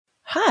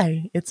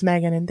Hi, it's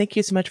Megan, and thank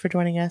you so much for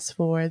joining us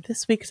for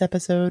this week's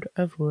episode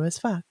of Woo as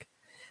Fuck.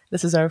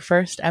 This is our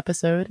first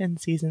episode in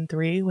season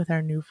 3 with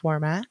our new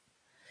format.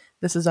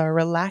 This is our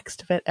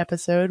relaxed fit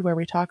episode where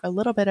we talk a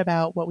little bit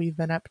about what we've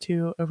been up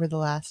to over the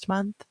last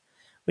month.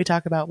 We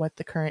talk about what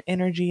the current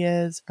energy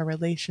is, our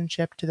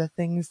relationship to the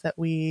things that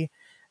we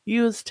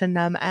use to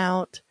numb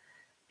out,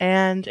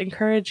 and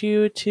encourage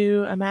you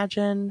to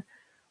imagine,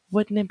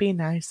 wouldn't it be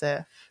nice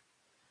if?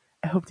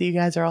 I hope that you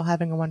guys are all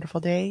having a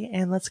wonderful day,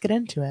 and let's get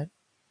into it.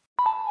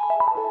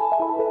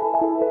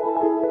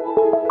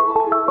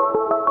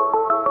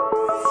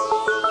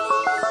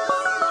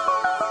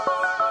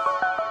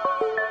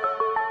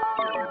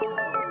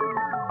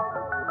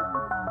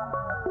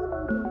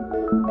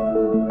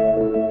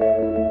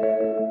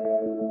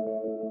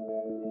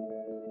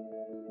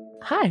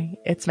 Hi,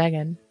 it's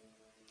Megan.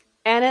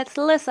 And it's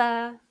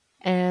Alyssa.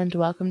 And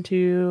welcome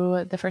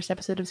to the first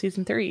episode of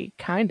season 3,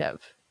 kind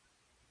of.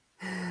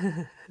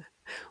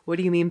 What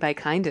do you mean by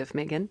kind of,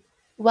 Megan?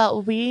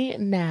 Well, we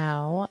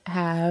now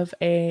have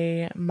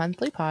a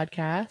monthly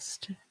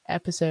podcast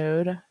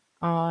episode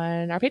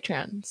on our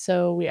Patreon.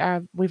 So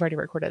we've already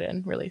recorded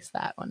and released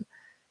that one.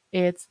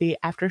 It's the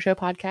After Show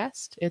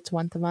podcast. It's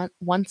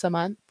once a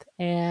month,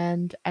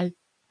 and I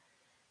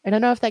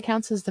don't know if that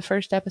counts as the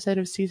first episode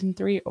of season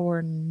 3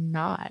 or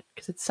not,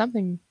 because it's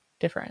something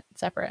different,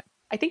 separate.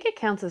 I think it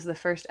counts as the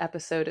first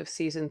episode of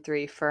season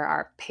 3 for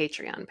our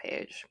Patreon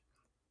page,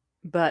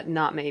 but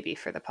not maybe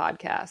for the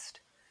podcast.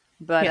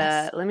 But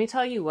Yes. let me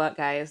tell you what,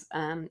 guys.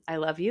 I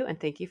love you and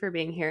thank you for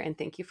being here and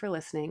thank you for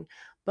listening.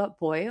 But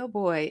boy, oh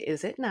boy,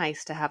 is it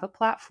nice to have a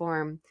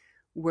platform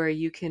where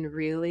you can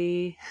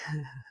really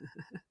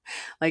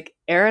like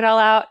air it all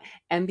out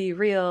and be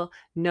real,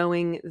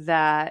 knowing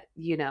that,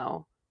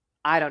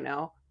 I don't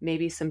know,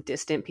 maybe some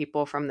distant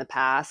people from the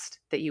past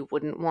that you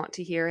wouldn't want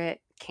to hear it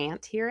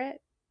can't hear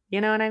it.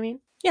 You know what I mean?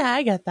 Yeah,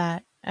 I get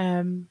that.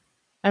 I'm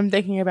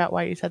thinking about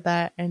why you said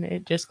that, and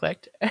it just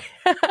clicked.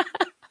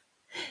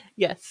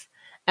 Yes.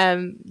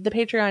 The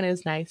Patreon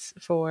is nice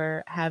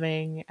for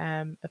having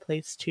a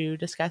place to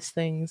discuss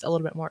things a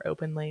little bit more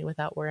openly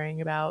without worrying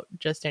about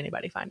just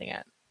anybody finding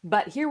it.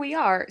 But here we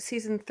are,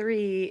 season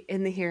 3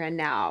 in the here and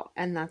now,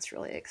 and that's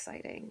really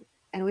exciting.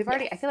 And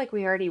Yes. I feel like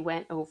we already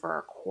went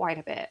over quite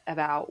a bit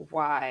about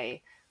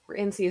why we're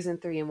in season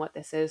 3 and what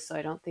this is, so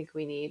I don't think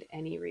we need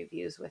any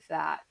reviews with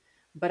that.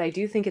 But I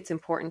do think it's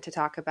important to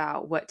talk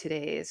about what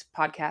today's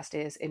podcast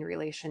is in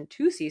relation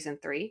to season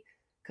 3,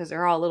 because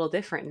they're all a little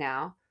different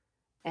now.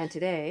 And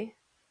Today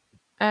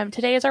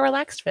is our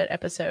relaxed fit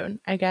episode.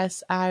 I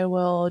guess I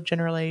will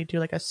generally do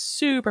like a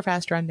super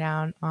fast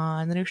rundown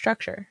on the new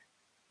structure.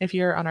 If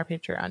you're on our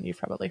Patreon, you've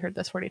probably heard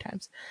this 40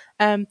 times.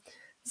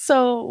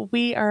 So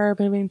we are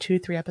moving to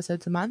 3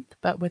 episodes a month,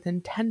 but with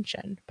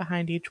intention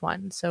behind each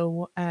one.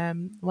 So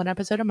 1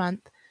 episode a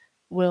month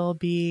will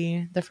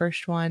be the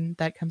first one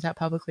that comes out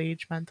publicly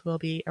each month will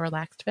be a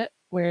relaxed fit,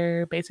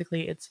 where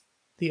basically it's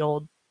the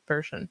old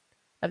version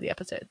of the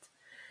episodes.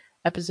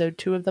 Episode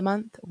 2 of the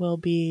month will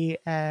be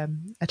a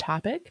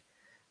topic.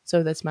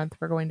 So this month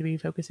we're going to be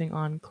focusing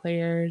on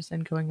Claire's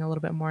and going a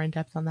little bit more in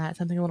depth on that,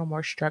 something a little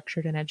more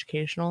structured and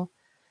educational.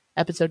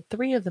 Episode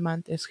 3 of the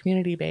month is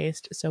community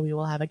based, so we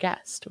will have a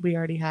guest. We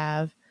already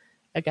have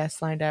a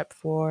guest lined up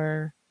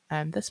for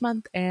this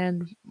month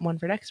and one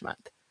for next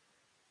month.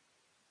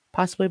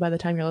 Possibly by the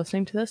time you're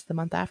listening to this, the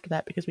month after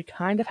that, because we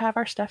kind of have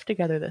our stuff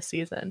together this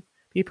season.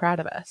 Be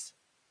proud of us.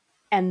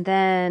 and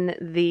then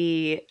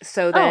the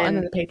so And then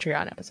then the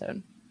Patreon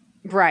episode.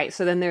 Right.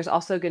 So then there's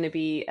also going to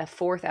be a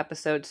 4th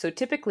episode. So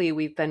typically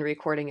we've been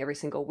recording every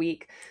single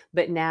week,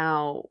 but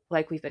now,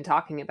 like we've been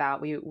talking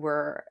about,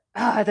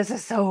 this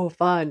is so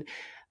fun.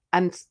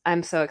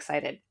 I'm so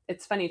excited.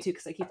 It's funny too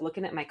because I keep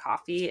looking at my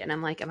coffee and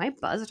I'm like, am I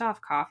buzzed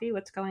off coffee?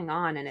 What's going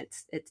on? And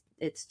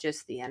it's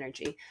just the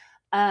energy.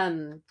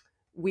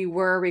 We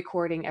were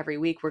recording every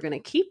week. We're going to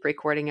keep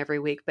recording every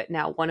week, but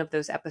now one of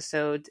those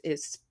episodes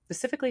is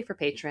specifically for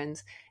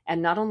patrons.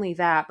 And not only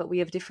that, but we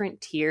have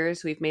different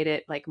tiers. We've made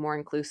it like more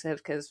inclusive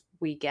because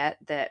we get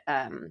that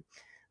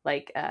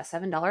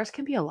 $7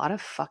 can be a lot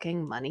of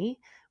fucking money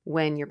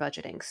when you're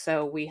budgeting.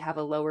 So we have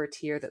a lower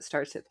tier that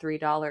starts at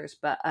 $3,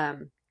 but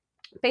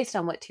based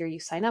on what tier you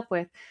sign up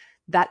with,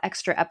 that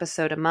extra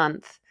episode a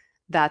month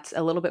that's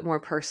a little bit more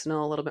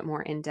personal, a little bit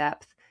more in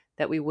depth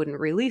that we wouldn't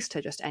release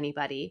to just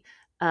anybody.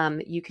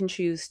 You can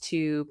choose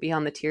to be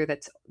on the tier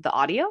that's the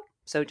audio,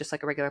 so just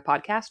like a regular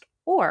podcast,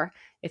 or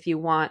if you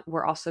want,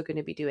 we're also going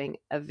to be doing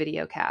a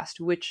video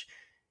cast, which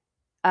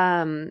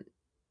I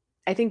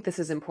think this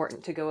is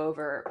important to go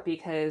over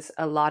because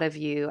a lot of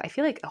you, I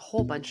feel like a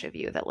whole bunch of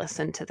you that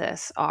listen to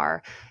this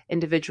are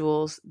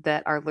individuals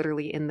that are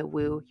literally in the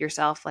woo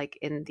yourself, like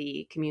in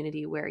the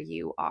community where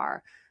you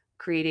are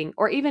creating,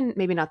 or even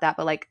maybe not that,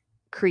 but like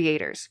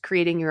creators,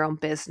 creating your own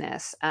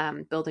business,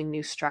 building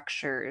new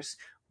structures,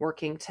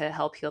 working to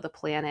help heal the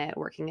planet,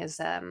 working as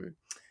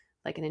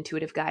like an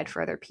intuitive guide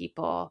for other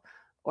people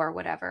or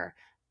whatever.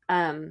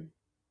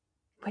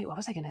 Wait, what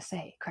was I going to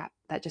say? Crap,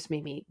 that just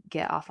made me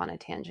get off on a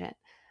tangent.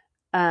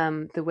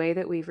 The way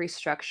that we've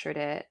restructured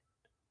it,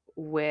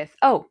 with,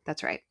 oh,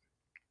 that's right,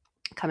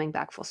 coming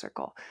back full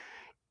circle.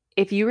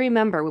 If you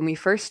remember when we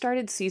first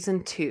started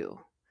season 2,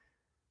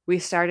 we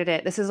started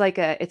it. This is like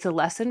it's a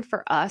lesson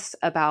for us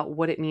about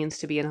what it means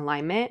to be in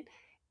alignment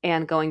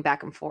and going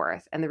back and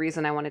forth. And the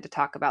reason I wanted to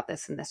talk about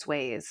this in this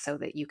way is so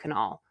that you can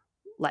all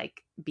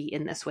like be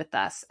in this with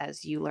us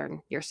as you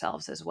learn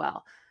yourselves as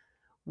well.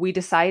 We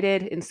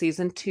decided in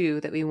season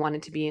 2 that we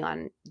wanted to be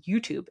on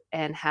YouTube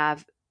and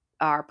have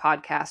our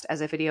podcast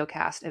as a video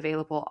cast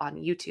available on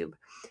YouTube,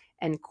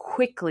 and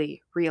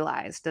quickly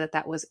realized that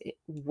that was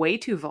way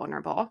too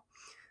vulnerable,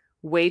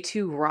 way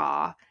too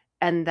raw,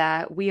 and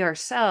that we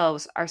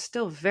ourselves are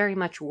still very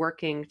much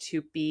working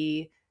to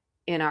be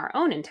in our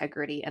own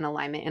integrity and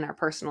alignment in our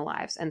personal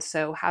lives. And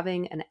so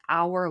having an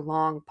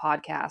hour-long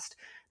podcast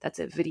that's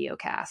a video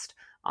cast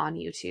on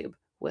YouTube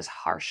was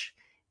harsh,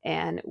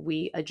 and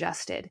we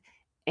adjusted.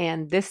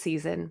 And this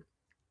season,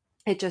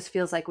 it just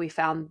feels like we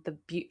found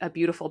a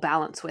beautiful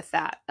balance with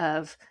that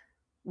of,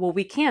 well,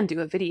 we can do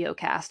a video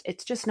cast.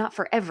 It's just not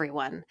for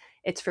everyone.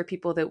 It's for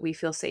people that we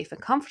feel safe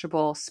and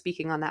comfortable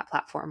speaking on that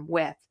platform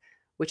with,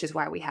 which is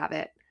why we have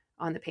it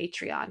on the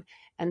Patreon.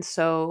 And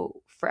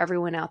so for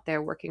everyone out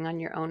there working on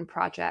your own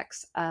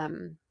projects,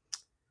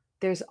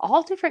 there's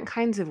all different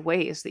kinds of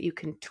ways that you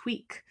can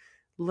tweak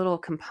little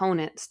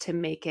components to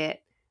make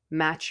it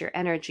match your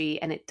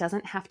energy. And it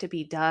doesn't have to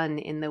be done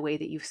in the way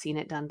that you've seen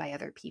it done by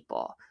other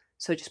people.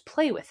 So just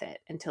play with it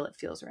until it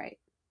feels right.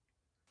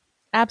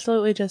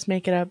 Absolutely, just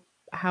make it up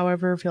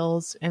however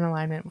feels in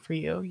alignment for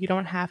you. You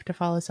don't have to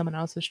follow someone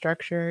else's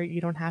structure. You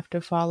don't have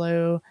to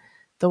follow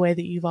the way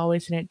that you've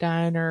always seen it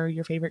done, or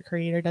your favorite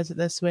creator does it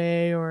this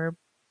way, or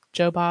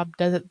Joe Bob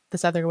does it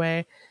this other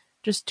way.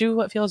 Just do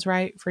what feels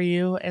right for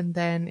you. And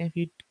then if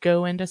you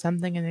go into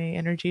something and the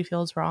energy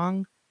feels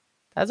wrong,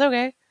 that's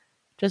okay.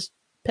 Just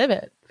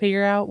pivot,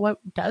 figure out what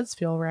does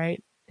feel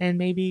right. And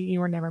maybe you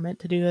were never meant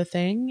to do a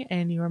thing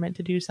and you were meant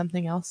to do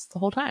something else the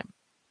whole time.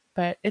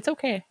 But it's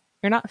okay.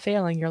 You're not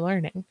failing, you're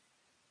learning.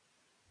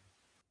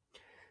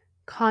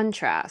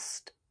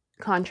 Contrast.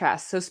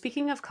 Contrast. So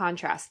speaking of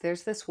contrast,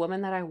 there's this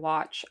woman that I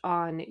watch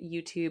on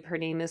YouTube. Her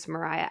name is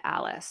Mariah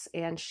Alice,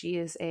 and she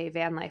is a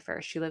van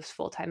lifer. She lives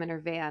full time in her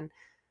van.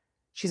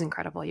 She's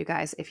incredible, you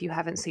guys. If you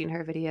haven't seen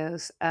her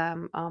videos,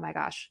 oh my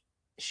gosh,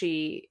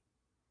 she,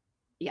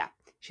 yeah,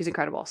 she's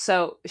incredible.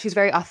 So she's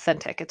very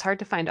authentic. It's hard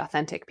to find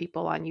authentic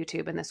people on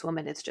YouTube, and this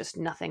woman is just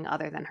nothing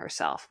other than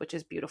herself, which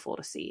is beautiful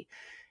to see.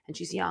 And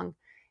she's young,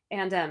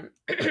 and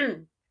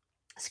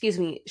excuse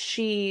me,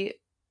 she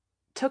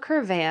took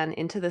her van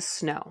into the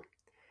snow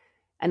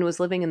and was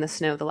living in the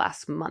snow the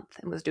last month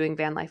and was doing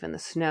van life in the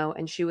snow.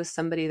 And she was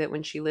somebody that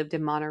when she lived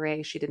in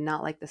Monterey, she did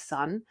not like the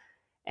sun.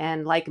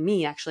 And like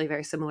me, actually,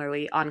 very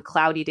similarly, on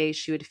cloudy days,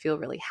 she would feel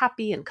really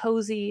happy and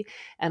cozy.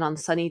 And on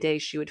sunny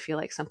days, she would feel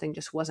like something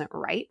just wasn't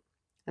right.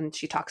 And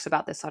she talks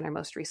about this on her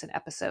most recent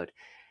episode.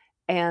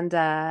 And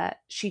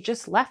she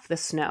just left the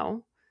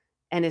snow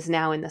and is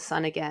now in the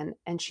sun again.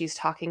 And she's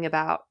talking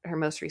about her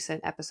most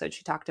recent episode.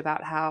 She talked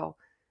about how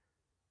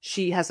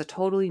she has a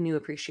totally new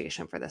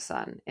appreciation for the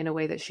sun in a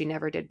way that she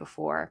never did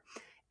before,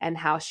 and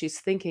how she's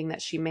thinking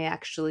that she may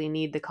actually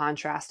need the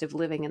contrast of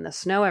living in the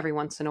snow every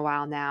once in a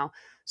while now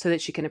so that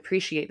she can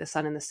appreciate the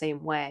sun in the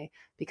same way,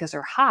 because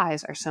her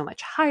highs are so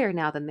much higher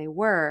now than they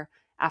were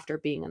after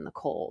being in the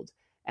cold.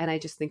 And I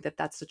just think that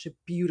that's such a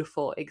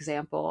beautiful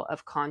example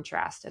of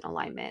contrast and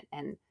alignment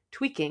and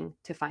tweaking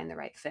to find the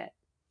right fit.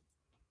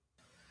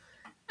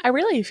 I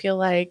really feel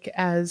like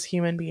as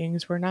human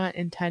beings, we're not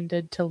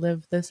intended to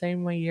live the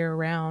same way year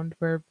round.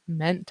 We're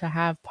meant to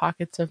have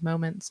pockets of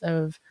moments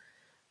of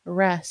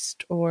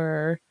rest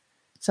or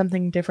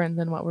something different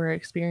than what we're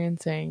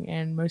experiencing.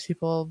 And most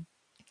people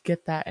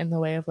get that in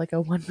the way of like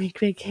a 1 week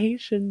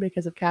vacation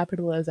because of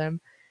capitalism.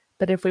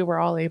 But if we were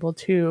all able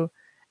to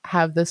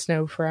have the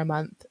snow for a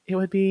month, it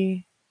would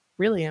be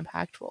really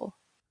impactful.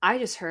 I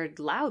just heard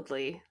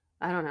loudly.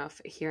 I don't know if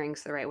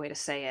hearing's the right way to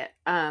say it.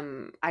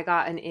 I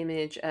got an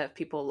image of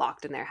people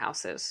locked in their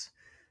houses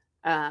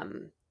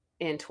um,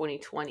 in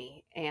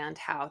 2020 and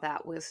how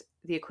that was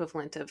the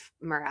equivalent of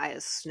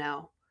Mariah's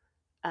snow.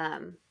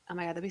 Oh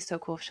my God, that'd be so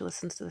cool if she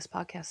listens to this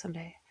podcast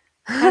someday.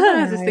 Hi,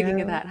 I was just thinking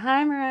of Mariah. that.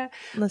 Hi, Mariah.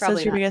 Lissa's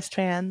Probably your not. biggest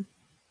fan.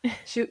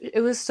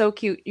 It was so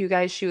cute, you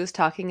guys. She was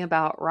talking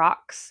about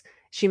rocks.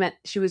 She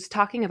was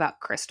talking about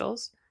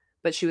crystals,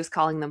 but she was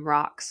calling them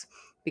rocks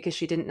because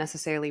she didn't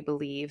necessarily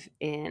believe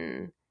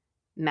in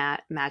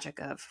magic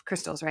of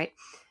crystals, right?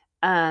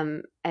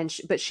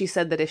 But she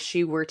said that if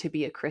she were to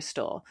be a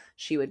crystal,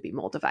 she would be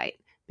moldavite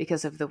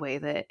because of the way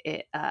that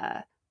it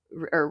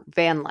or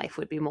van life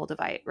would be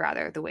moldavite,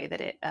 rather, the way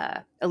that it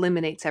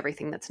eliminates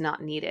everything that's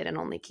not needed and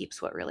only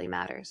keeps what really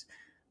matters.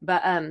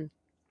 But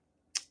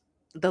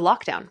the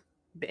lockdown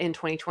in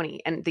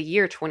 2020 and the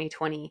year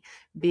 2020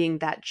 being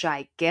that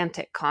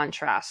gigantic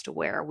contrast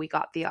where we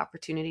got the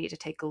opportunity to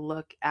take a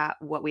look at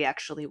what we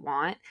actually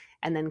want,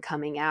 and then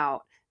coming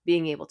out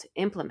being able to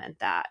implement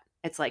that.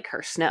 It's like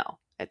her snow.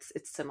 It's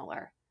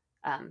similar.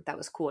 That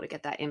was cool to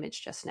get that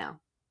image just now.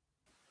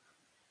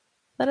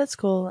 That is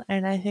cool.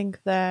 And I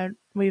think that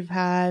we've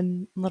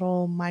had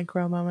little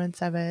micro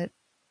moments of it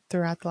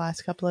throughout the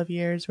last couple of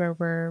years where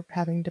we're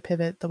having to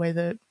pivot the way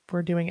that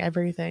we're doing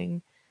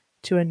everything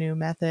to a new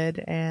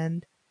method.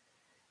 And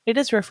it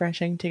is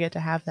refreshing to get to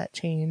have that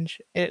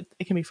change. It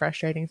can be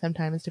frustrating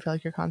sometimes to feel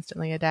like you're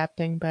constantly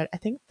adapting, but I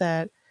think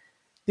that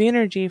the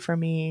energy for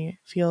me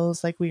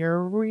feels like we are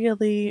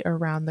really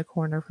around the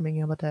corner from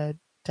being able to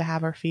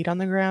have our feet on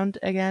the ground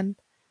again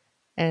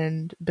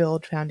and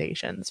build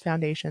foundations.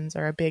 Foundations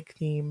are a big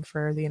theme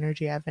for the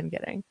energy I've been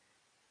getting.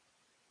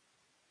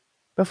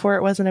 Before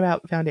it wasn't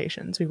about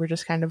foundations. We were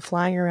just kind of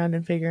flying around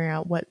and figuring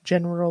out what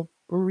general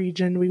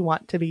region we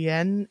want to be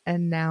in,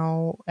 and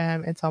now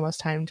it's almost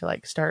time to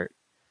like start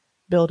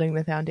building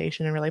the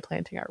foundation and really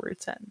planting our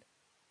roots in.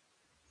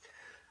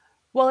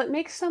 Well, it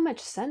makes so much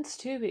sense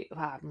too.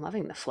 Wow, I'm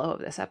loving the flow of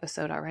this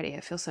episode already.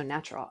 It feels so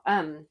natural.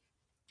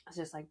 It's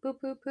just like boop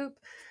boop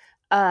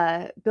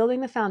boop.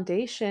 Building the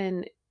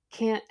foundation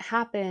can't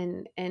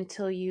happen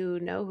until you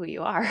know who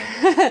you are.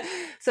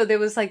 So there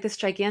was like this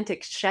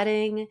gigantic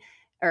shedding,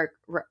 or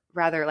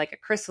rather like a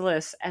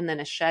chrysalis, and then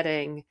a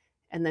shedding,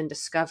 and then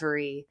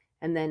discovery,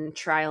 and then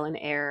trial and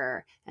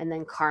error, and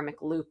then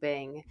karmic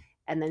looping,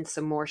 and then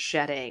some more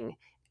shedding.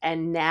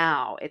 And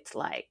now it's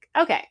like,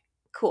 okay,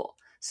 cool.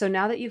 So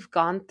now that you've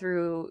gone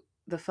through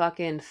the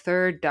fucking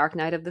third dark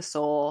night of the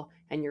soul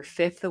and your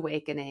fifth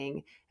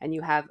awakening, and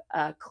you have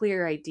a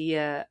clear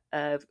idea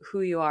of who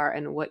you are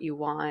and what you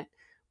want,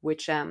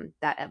 which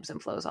that ebbs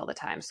and flows all the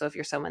time. So if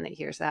you're someone that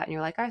hears that and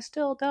you're like, I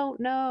still don't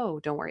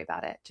know, don't worry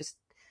about it. Just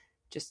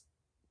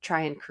try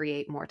and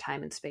create more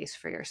time and space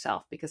for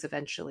yourself, because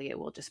eventually it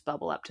will just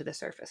bubble up to the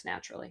surface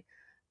naturally.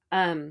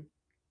 um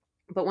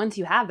but once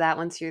you have that,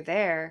 once you're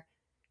there,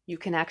 you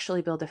can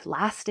actually build a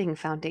lasting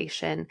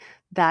foundation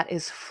that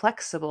is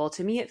flexible.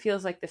 To me, it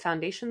feels like the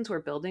foundations we're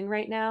building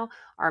right now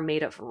are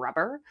made of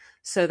rubber,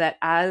 so that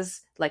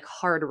as like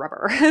hard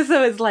rubber.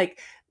 So it's like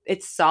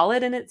it's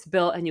solid and it's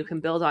built and you can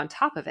build on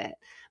top of it.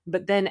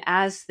 But then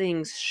as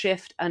things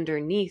shift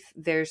underneath,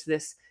 there's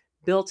this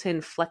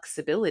built-in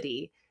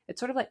flexibility. It's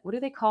sort of like, what do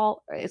they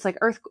call, it's like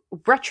earth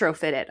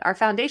retrofitted. Our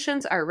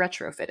foundations are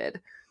retrofitted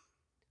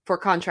for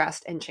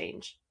contrast and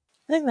change.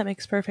 I think that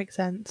makes perfect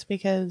sense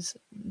because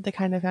the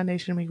kind of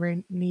foundation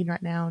we need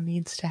right now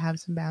needs to have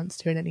some bounce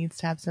to it. It needs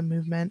to have some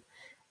movement,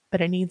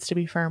 but it needs to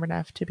be firm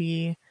enough to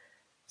be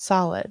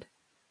solid.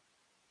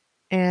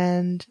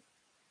 And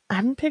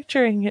I'm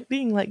picturing it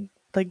being like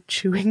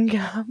chewing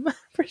gum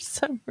for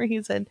some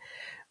reason,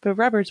 but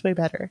rubber's way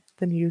better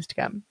than used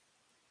gum.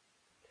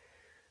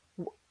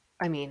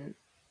 I mean,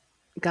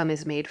 gum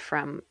is made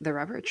from the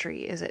rubber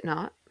tree, is it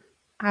not?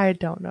 I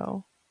don't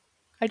know.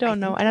 I I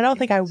don't know, think and I it don't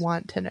think I is.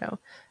 want to know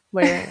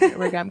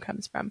where gum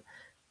comes from.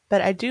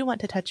 But I do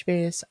want to touch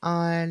base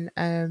on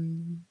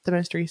the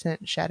most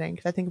recent shedding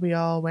because I think we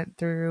all went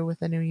through with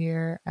the new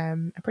year a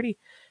pretty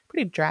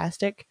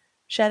drastic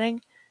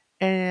shedding.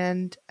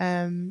 And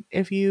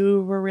if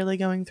you were really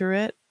going through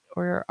it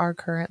or are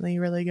currently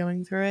really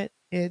going through it,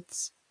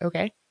 it's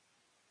okay.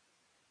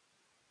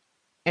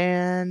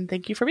 And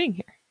thank you for being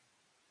here.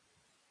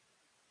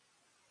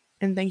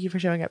 And thank you for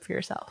showing up for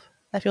yourself.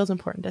 That feels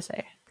important to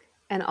say.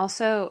 And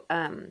also,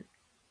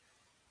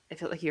 I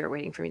feel like you were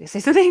waiting for me to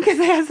say something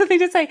because I have something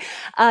to say.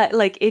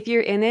 Like if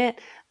you're in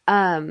it,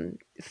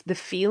 the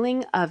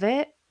feeling of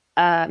it.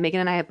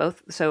 Megan and I have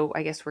both, so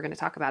I guess we're going to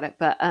talk about it.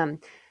 But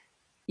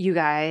you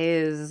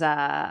guys,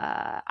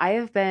 I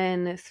have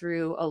been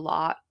through a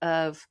lot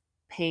of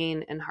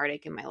pain and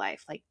heartache in my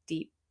life, like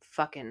deep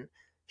fucking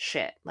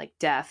shit, like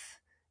death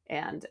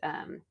and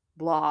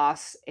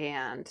loss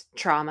and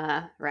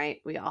trauma.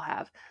 Right? We all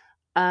have.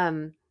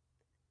 Um,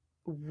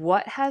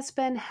 what has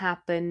been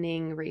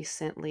happening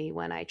recently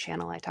when I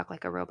channel? I talk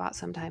like a robot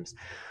sometimes.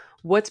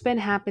 What's been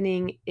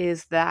happening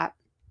is that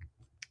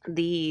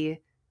the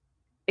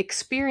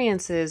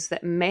experiences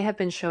that may have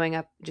been showing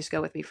up, just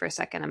go with me for a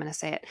second, I'm going to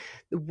say it.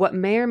 What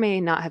may or may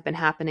not have been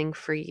happening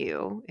for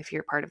you, if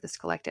you're part of this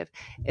collective,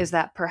 is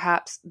that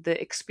perhaps the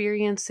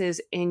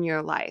experiences in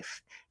your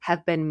life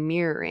have been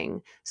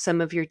mirroring some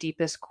of your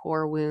deepest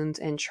core wounds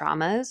and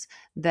traumas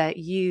that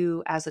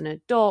you as an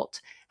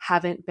adult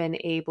haven't been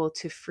able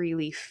to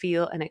freely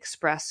feel and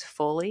express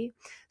fully.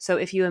 So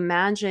if you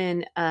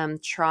imagine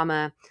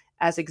trauma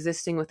as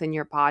existing within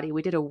your body.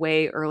 We did a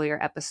way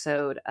earlier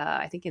episode,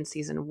 I think in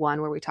season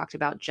 1, where we talked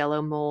about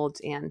jello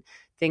molds and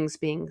things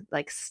being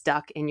like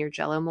stuck in your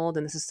jello mold.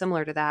 And this is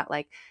similar to that.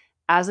 Like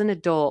as an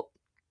adult,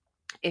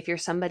 if you're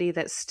somebody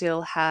that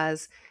still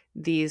has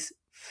these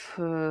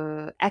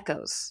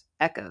echoes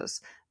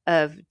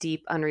of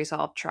deep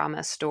unresolved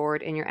trauma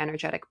stored in your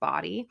energetic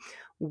body,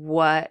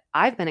 what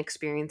I've been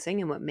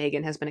experiencing and what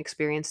Megan has been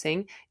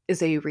experiencing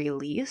is a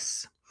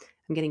release.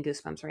 I'm getting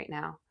goosebumps right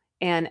now.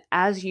 And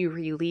as you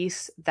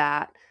release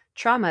that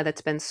trauma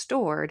that's been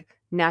stored,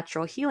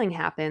 natural healing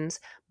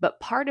happens. But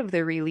part of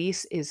the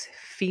release is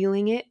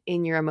feeling it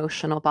in your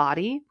emotional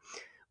body,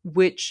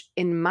 which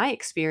in my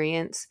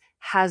experience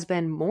has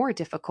been more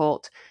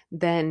difficult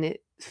than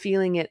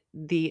feeling it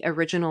the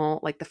original,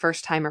 like the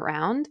first time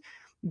around,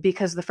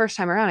 because the first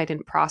time around, I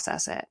didn't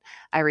process it.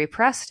 I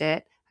repressed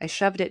it, I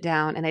shoved it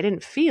down, and I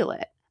didn't feel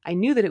it. I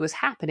knew that it was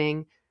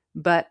happening,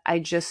 but I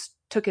just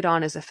took it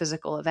on as a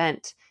physical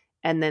event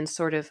and then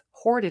sort of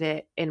hoarded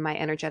it in my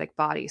energetic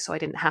body so I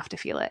didn't have to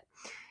feel it.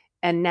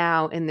 And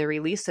now, in the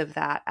release of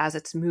that, as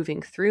it's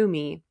moving through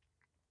me,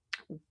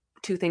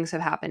 two things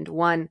have happened.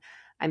 One,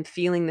 I'm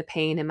feeling the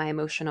pain in my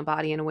emotional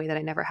body in a way that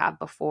I never have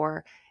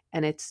before,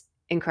 and it's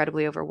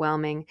incredibly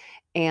overwhelming.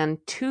 And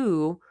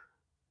two,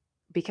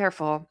 be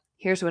careful.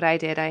 Here's what I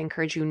did. I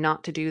encourage you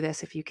not to do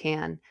this if you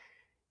can.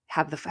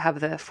 Have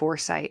the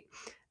foresight.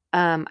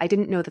 I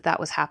didn't know that that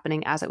was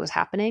happening as it was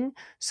happening,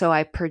 so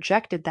I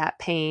projected that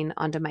pain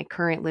onto my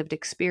current lived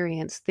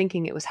experience,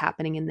 thinking it was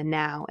happening in the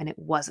now, and it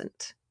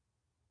wasn't.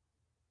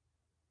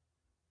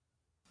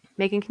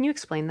 Megan, can you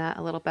explain that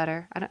a little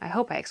better? I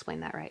hope I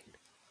explained that right.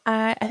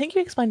 I think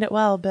you explained it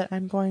well, but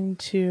I'm going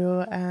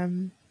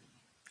to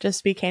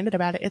just be candid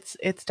about it.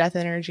 It's death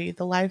energy.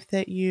 The life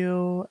that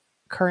you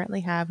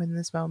currently have in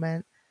this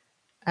moment,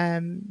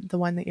 the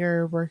one that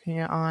you're working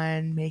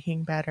on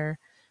making better,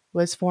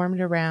 was formed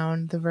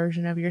around the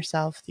version of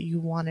yourself that you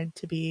wanted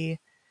to be,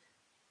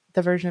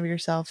 the version of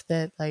yourself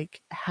that like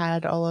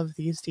had all of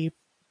these deep,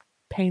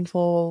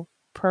 painful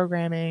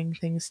programming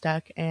things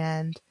stuck.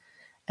 And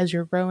as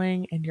you're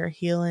growing and you're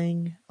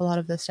healing a lot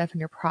of this stuff and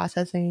you're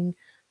processing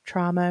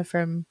trauma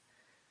from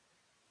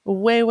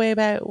way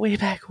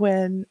back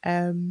when,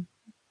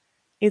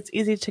 it's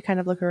easy to kind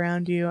of look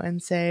around you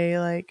and say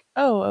like,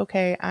 oh,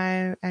 okay,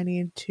 I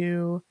need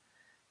to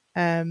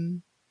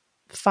um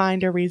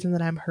find a reason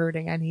that I'm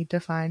hurting. I need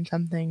to find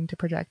something to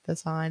project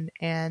this on.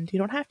 And you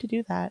don't have to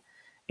do that.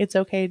 It's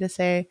okay to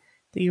say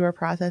that you are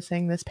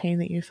processing this pain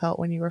that you felt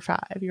when you were 5.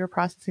 You were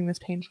processing this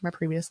pain from a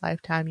previous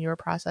lifetime. You were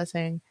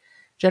processing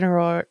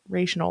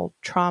generational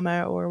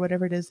trauma or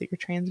whatever it is that you're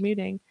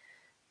transmuting,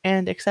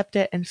 and accept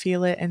it and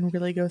feel it and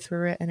really go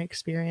through it and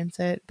experience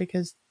it,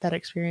 because that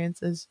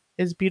experience is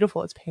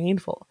beautiful. It's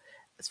painful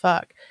as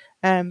fuck.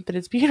 But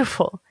it's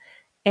beautiful.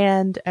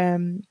 And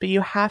but you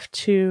have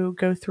to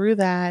go through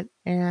that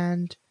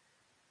and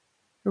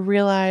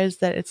realize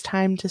that it's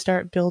time to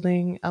start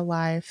building a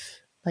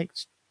life, like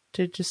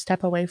to just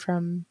step away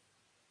from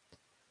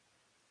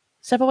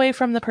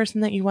the person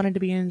that you wanted to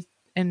be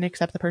and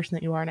accept the person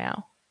that you are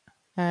now.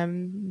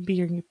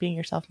 Being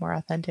yourself more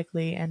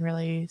authentically and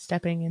really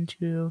stepping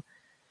into,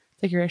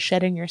 like, you're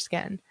shedding your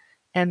skin.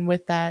 And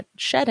with that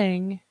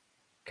shedding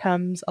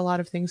comes a lot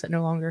of things that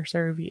no longer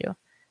serve you,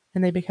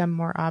 and they become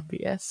more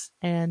obvious.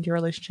 And your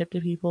relationship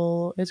to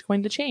people is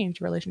going to change.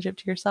 Your relationship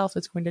to yourself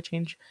is going to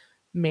change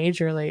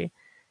majorly.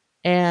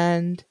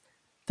 And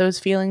those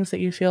feelings that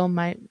you feel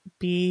might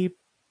be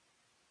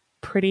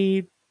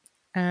pretty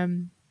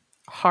um,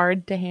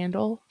 hard to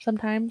handle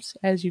sometimes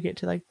as you get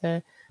to like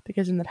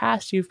because in the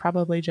past you've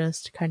probably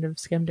just kind of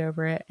skimmed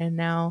over it, and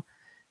now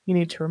you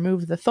need to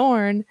remove the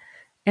thorn,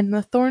 and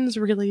the thorn's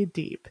really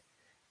deep,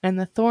 and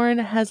the thorn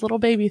has little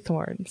baby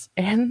thorns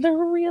and they're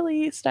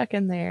really stuck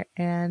in there.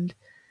 And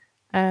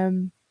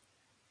um,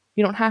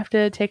 you don't have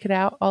to take it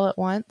out all at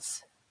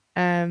once.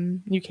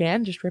 You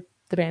can just rip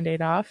the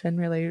band-aid off and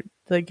really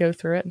like go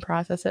through it and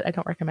process it. I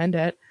don't recommend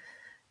it.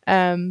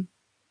 Um,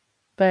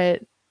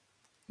 but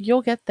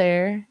you'll get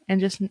there,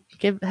 and just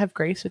have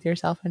grace with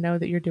yourself and know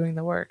that you're doing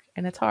the work,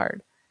 and it's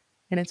hard,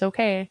 and it's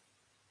okay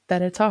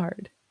that it's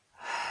hard.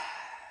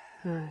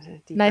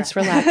 Deep Nice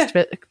breath. relaxed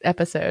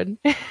episode.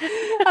 I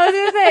was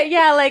gonna say,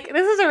 yeah, like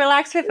this is a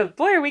relaxed fit, but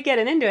boy, are we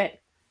getting into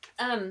it.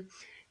 Um,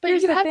 But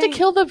Here's you the have to thing,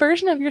 kill the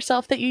version of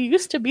yourself that you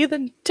used to be,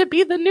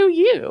 the new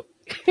you.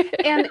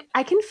 and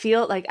I can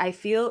feel like I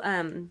feel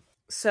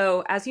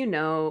so as you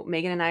know,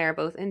 Megan and I are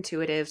both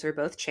intuitives, we're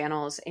both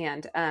channels,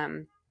 and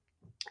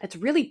it's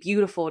really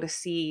beautiful to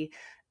see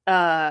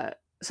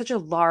such a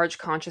large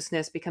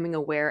consciousness becoming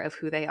aware of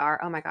who they are.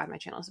 Oh my god, my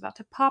channel is about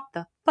to pop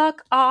the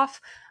fuck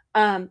off.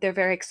 They're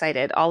very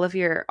excited. All of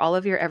your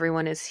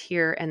everyone is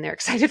here and they're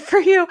excited for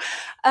you.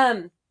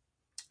 Um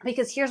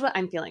because here's what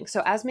I'm feeling.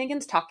 So as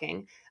Megan's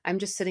talking, I'm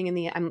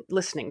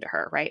listening to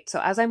her, right?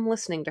 So as I'm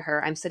listening to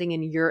her, I'm sitting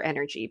in your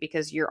energy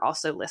because you're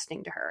also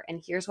listening to her.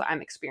 And here's what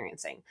I'm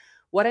experiencing.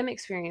 What I'm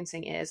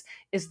experiencing is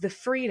the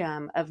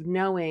freedom of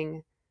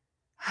knowing,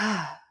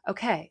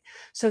 okay,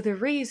 so the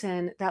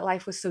reason that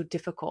life was so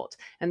difficult,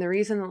 and the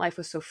reason that life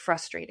was so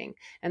frustrating,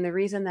 and the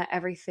reason that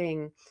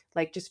everything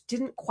like just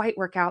didn't quite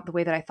work out the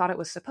way that I thought it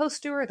was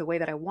supposed to, or the way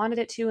that I wanted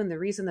it to, and the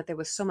reason that there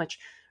was so much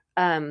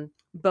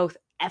both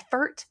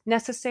effort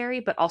necessary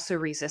but also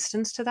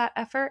resistance to that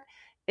effort,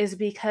 is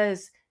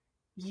because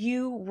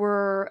you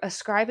were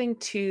ascribing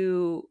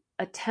to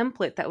a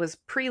template that was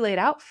pre-laid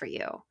out for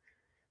you.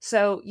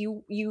 So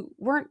you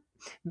weren't,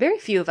 very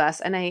few of us,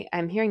 and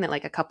I'm hearing that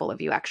like a couple of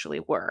you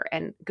actually were,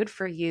 and good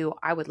for you.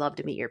 I would love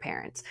to meet your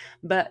parents.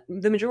 But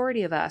the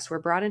majority of us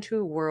were brought into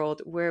a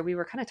world where we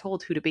were kind of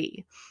told who to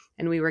be.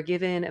 And we were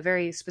given a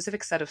very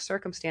specific set of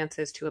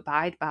circumstances to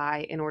abide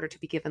by in order to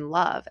be given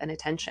love and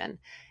attention,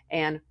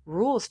 and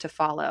rules to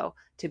follow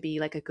to be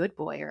like a good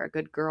boy or a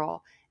good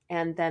girl.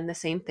 And then the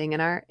same thing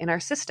in our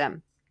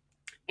system.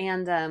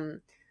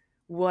 And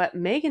what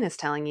Megan is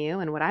telling you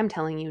and what I'm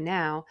telling you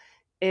now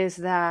is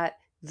that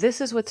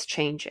this is what's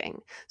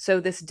changing.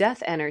 So, this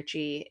death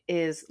energy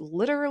is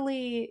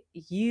literally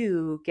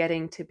you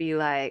getting to be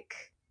like,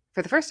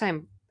 for the first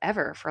time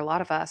ever for a lot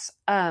of us,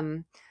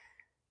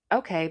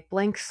 okay,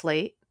 blank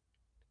slate.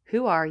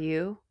 Who are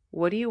you?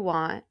 What do you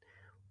want?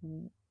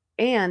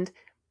 And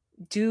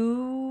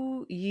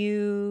do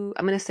you,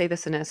 I'm going to say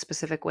this in a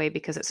specific way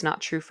because it's not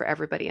true for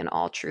everybody and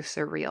all truths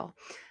are real.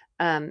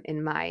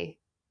 In my,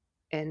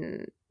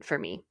 in, for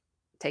me,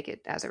 take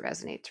it as it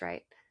resonates,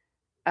 right?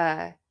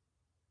 Uh,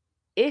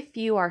 if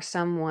you are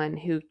someone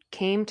who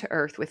came to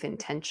Earth with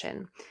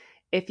intention,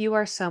 if you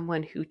are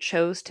someone who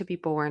chose to be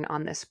born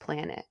on this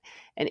planet,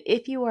 and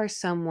if you are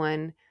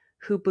someone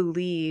who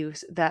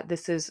believes that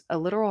this is a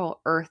literal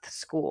Earth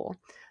school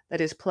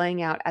that is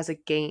playing out as a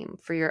game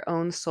for your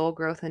own soul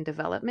growth and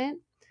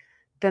development,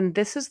 then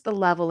this is the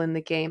level in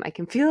the game. I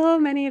can feel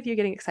many of you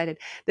getting excited.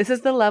 This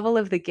is the level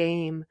of the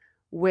game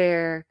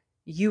where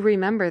you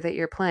remember that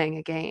you're playing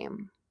a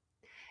game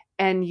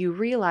and you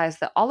realize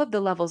that all of the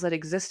levels that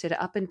existed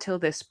up until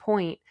this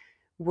point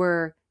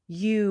were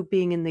you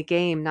being in the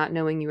game, not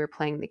knowing you were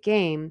playing the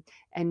game.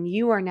 And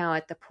you are now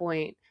at the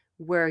point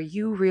where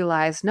you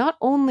realize not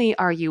only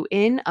are you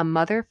in a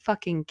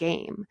motherfucking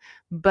game,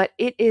 but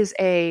it is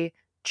a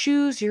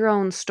choose your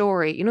own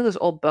story. You know those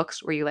old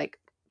books where you like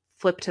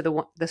flip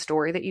to the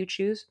story that you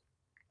choose?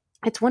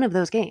 It's one of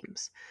those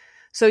games.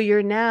 So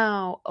you're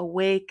now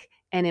awake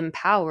and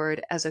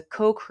empowered as a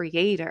co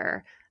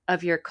creator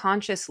of your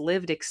conscious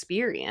lived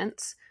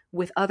experience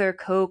with other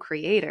co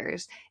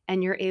creators,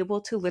 and you're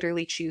able to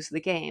literally choose the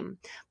game.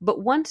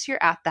 But once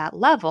you're at that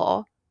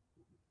level,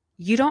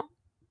 you don't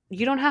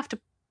you don't have to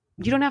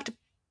you don't have to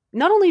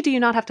not only do you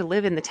not have to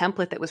live in the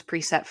template that was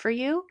preset for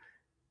you,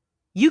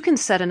 you can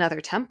set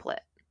another template.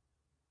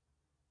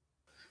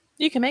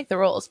 You can make the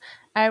rules.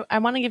 I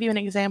want to give you an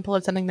example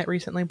of something that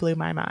recently blew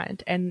my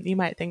mind. And you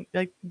might think,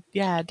 like,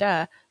 yeah,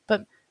 duh.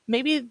 But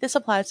maybe this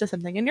applies to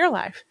something in your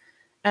life.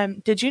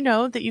 Did you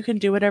know that you can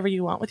do whatever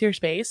you want with your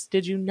space?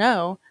 Did you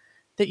know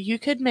that you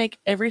could make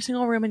every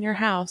single room in your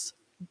house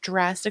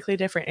drastically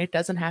different? It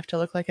doesn't have to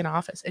look like an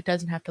office, it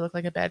doesn't have to look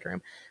like a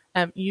bedroom.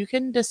 You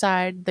can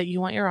decide that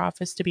you want your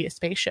office to be a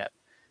spaceship,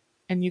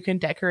 and you can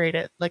decorate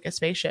it like a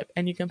spaceship,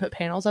 and you can put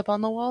panels up on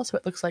the wall so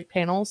it looks like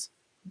panels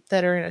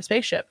that are in a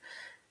spaceship,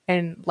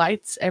 and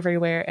lights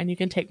everywhere, and you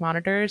can take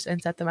monitors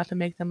and set them up and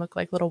make them look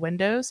like little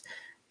windows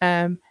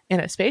in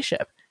a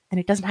spaceship. And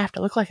it doesn't have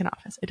to look like an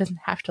office. It doesn't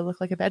have to look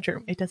like a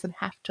bedroom. It doesn't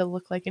have to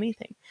look like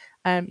anything.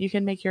 You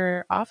can make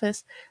your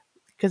office,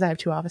 because I have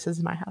two offices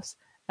in my house,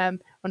 one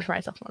for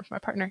myself, one for my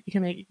partner. You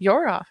can make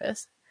your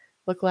office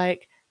look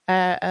like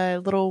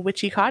a little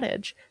witchy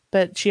cottage,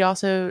 but she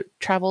also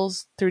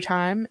travels through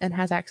time and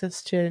has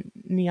access to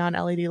neon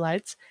LED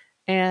lights,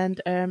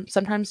 and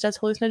sometimes does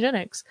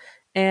hallucinogenics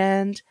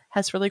and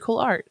has really cool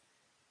art.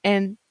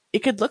 And it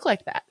could look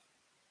like that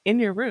in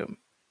your room.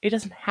 It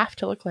doesn't have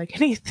to look like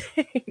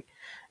anything.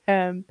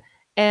 um,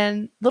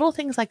 and little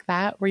things like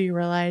that where you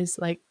realize,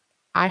 like,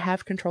 I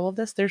have control of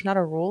this. There's not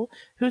a rule.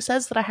 Who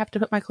says that I have to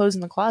put my clothes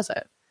in the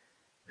closet?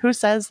 Who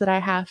says that I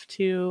have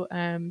to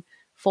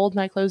fold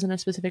my clothes in a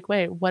specific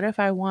way? What if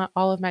I want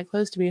all of my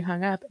clothes to be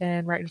hung up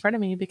and right in front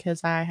of me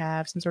because I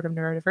have some sort of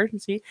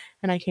neurodivergency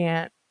and I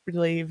can't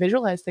really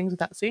visualize things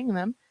without seeing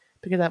them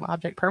because I have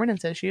object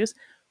permanence issues?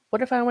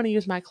 What if I want to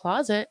use my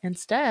closet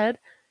instead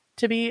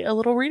to be a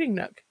little reading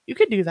nook? You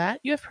could do that.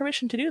 You have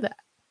permission to do that.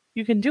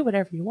 You can do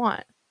whatever you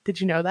want.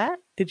 Did you know that?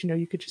 Did you know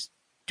you could just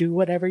do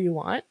whatever you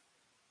want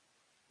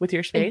with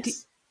your And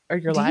space or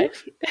your do you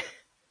life?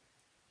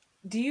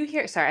 Do you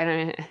hear? Sorry, I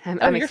don't.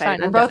 Oh, I'm you're excited.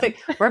 fine. I'm done.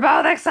 We're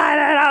both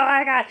excited. Oh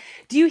my god!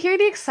 Do you hear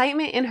the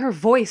excitement in her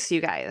voice, you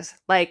guys?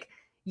 Like,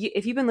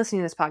 if you've been listening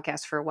to this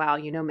podcast for a while,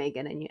 you know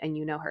Megan and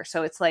you know her.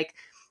 So it's like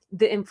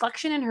the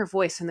inflection in her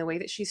voice and the way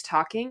that she's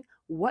talking.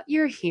 What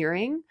you're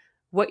hearing,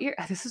 what you're.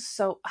 This is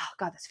so. Oh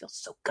god, this feels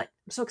so good.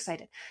 I'm so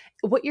excited.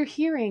 What you're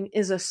hearing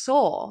is a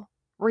soul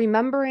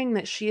remembering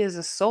that she is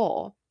a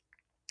soul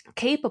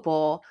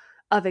capable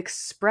of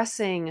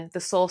expressing the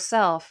soul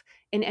self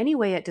in any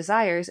way it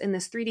desires in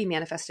this 3D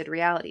manifested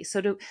reality.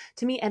 So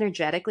to me,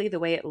 energetically, the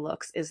way it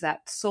looks is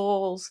that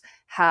souls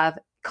have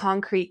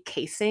concrete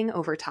casing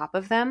over top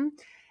of them.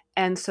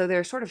 And so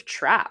they're sort of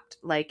trapped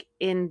like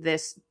in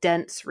this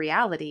dense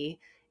reality.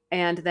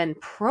 And then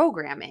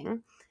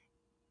programming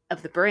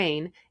of the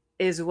brain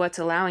is what's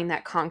allowing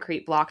that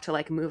concrete block to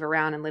like move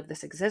around and live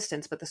this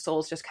existence. But the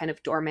soul's just kind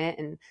of dormant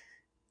and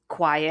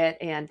quiet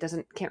and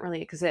doesn't can't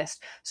really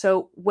exist.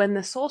 So when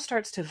the soul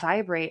starts to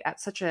vibrate at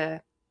such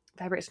a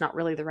vibrate is not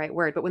really the right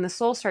word, but when the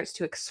soul starts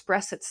to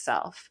express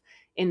itself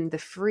in the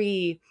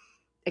free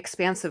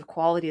expansive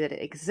quality that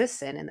it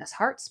exists in this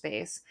heart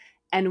space,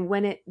 and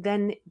when it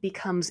then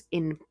becomes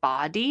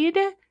embodied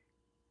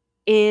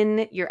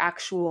in your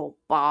actual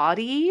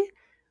body,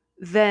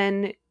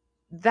 then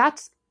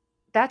that's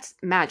that's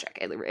magic.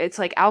 It's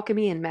like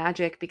alchemy and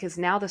magic, because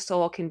now the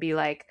soul can be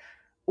like,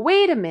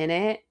 wait a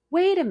minute,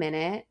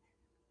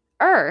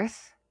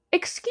 Earth,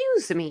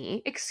 excuse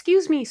me,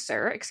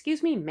 sir,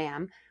 excuse me,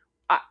 ma'am.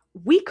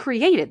 we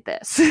created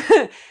this.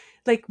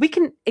 Like you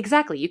can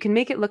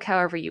make it look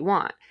however you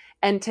want.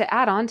 And to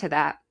add on to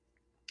that,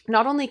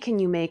 not only can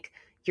you make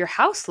your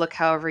house look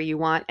however you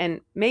want,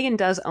 and Megan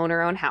does own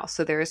her own house,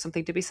 so there is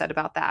something to be said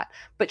about that,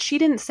 but she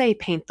didn't say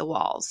paint the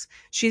walls.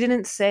 She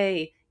didn't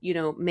say,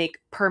 make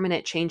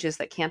permanent changes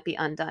that can't be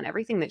undone.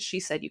 Everything that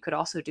she said you could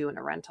also do in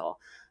a rental.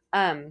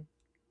 And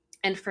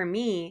for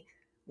me,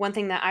 one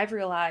thing that I've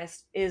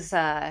realized is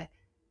I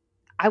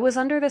was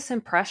under this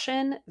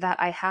impression that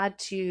I had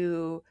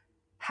to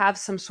have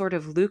some sort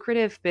of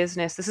lucrative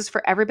business. This is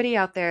for everybody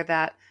out there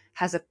that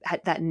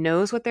that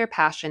knows what their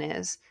passion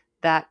is,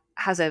 that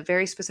has a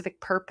very specific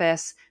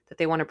purpose that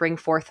they want to bring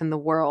forth in the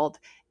world,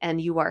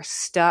 and you are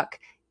stuck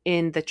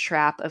in the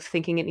trap of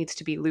thinking it needs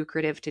to be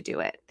lucrative to do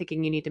it,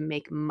 thinking you need to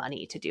make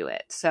money to do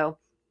it. So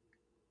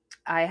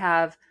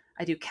I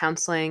do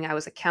counseling. I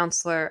was a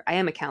counselor. I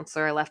am a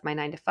counselor. I left my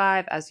 9 to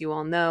 5. As you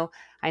all know,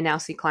 I now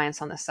see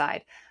clients on the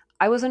side.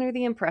 I was under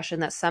the impression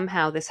that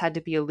somehow this had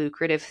to be a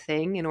lucrative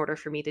thing in order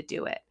for me to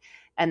do it.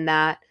 And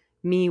that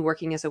me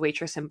working as a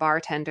waitress and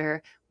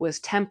bartender was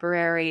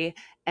temporary,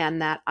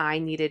 and that I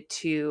needed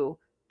to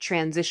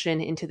transition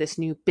into this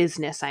new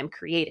business I'm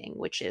creating,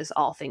 which is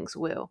all things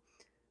woo.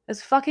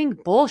 That's fucking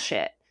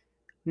bullshit.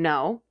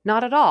 No,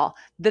 not at all.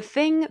 The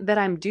thing that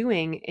I'm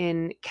doing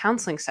in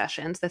counseling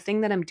sessions, the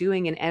thing that I'm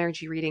doing in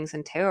energy readings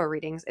and tarot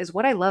readings is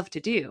what I love to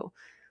do.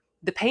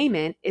 The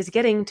payment is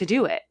getting to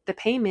do it. The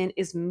payment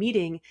is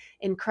meeting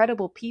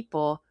incredible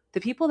people. The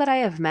people that I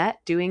have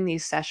met doing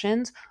these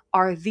sessions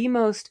are the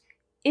most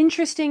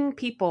interesting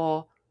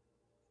people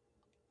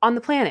on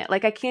the planet.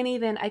 Like I couldn't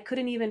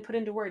even put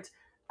into words.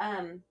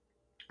 Um,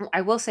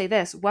 I will say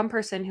this, one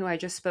person who I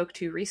just spoke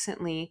to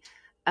recently,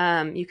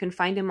 you can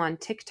find him on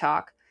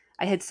TikTok.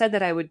 I had said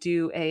that I would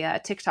do a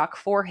TikTok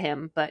for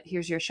him, but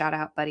here's your shout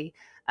out, buddy.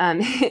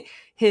 Um,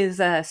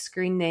 his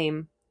screen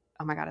name,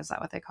 oh my God, is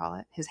that what they call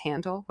it? His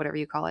handle, whatever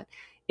you call it,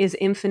 is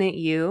Infinite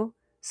You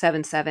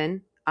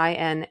 77,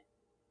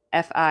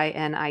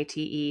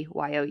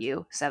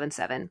 INFINITEYOU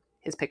 77.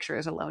 His picture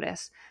is a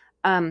lotus.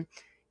 Um,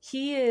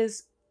 he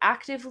is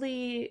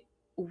actively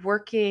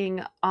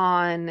working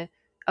on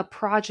a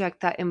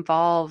project that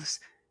involves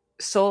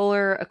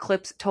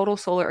total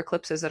solar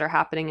eclipses that are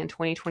happening in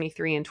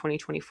 2023 and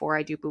 2024,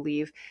 I do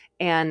believe.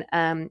 And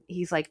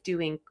he's like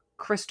doing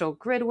crystal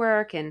grid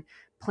work and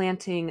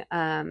planting,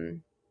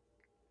 oh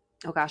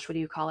gosh, what do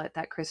you call it?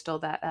 That crystal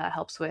that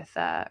helps with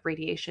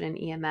radiation and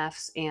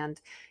EMFs, and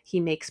he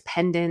makes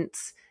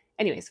pendants.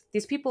 Anyways,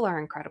 these people are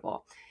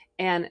incredible.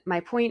 And my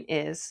point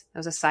is, that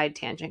was a side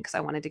tangent because I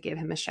wanted to give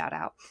him a shout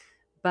out.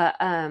 But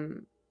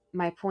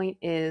my point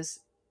is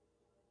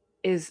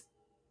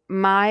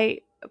my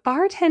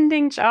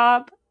bartending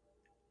job,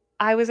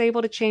 I was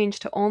able to change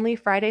to only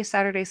Friday,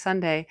 Saturday,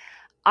 Sunday.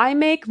 I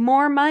make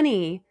more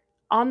money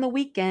on the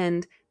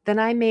weekend than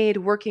I made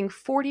working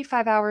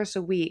 45 hours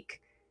a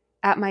week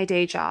at my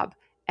day job.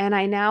 And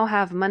I now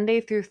have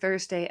Monday through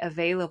Thursday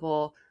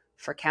available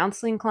for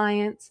counseling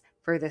clients,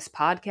 for this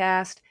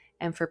podcast,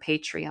 and for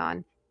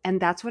Patreon. And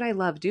that's what I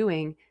love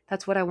doing.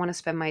 That's what I want to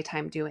spend my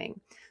time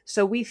doing.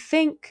 So we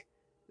think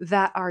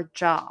that our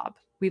job,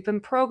 we've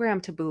been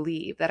programmed to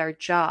believe that our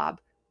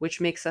job,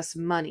 which makes us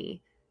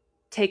money,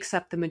 takes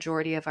up the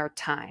majority of our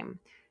time.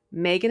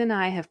 Megan and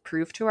I have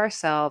proved to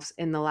ourselves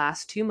in the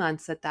last 2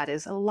 months that that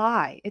is a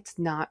lie. It's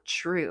not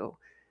true.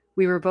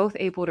 We were both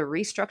able to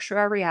restructure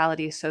our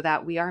reality so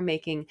that we are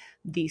making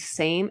the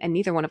same, and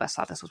neither one of us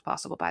thought this was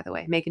possible, by the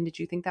way. Megan, did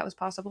you think that was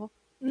possible?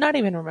 Not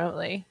even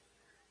remotely.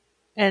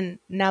 And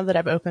now that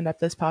I've opened up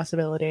this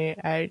possibility,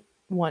 I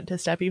want to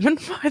step even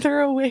farther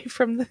away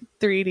from the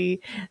 3D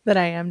that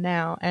I am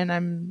now, and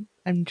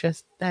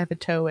I have a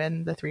toe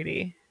in the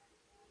 3D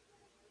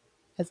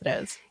as it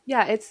is.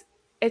 Yeah, it's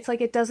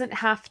like it doesn't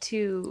have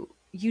to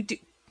you do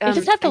It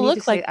doesn't have to I need to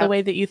look say like the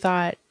way that you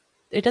thought.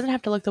 It doesn't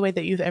have to look the way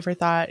that you've ever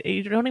thought.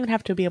 You don't even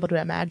have to be able to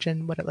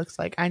imagine what it looks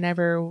like. I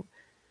never,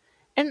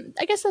 and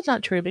I guess that's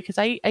not true because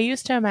I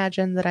used to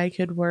imagine that I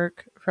could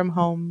work from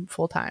home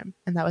full time,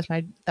 and that was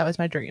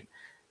my dream.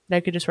 That I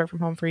could just work from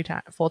home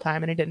full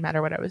time, and it didn't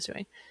matter what I was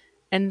doing.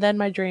 And then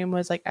my dream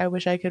was like I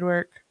wish I could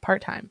work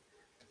part time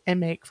and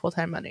make full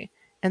time money.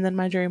 And then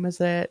my dream was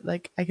that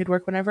like I could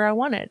work whenever I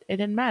wanted. It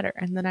didn't matter.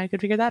 And then I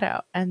could figure that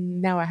out.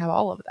 And now I have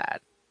all of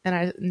that. And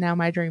I now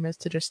my dream is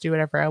to just do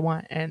whatever I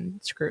want and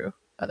screw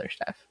other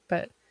stuff.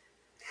 But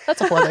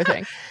that's a whole other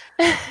thing.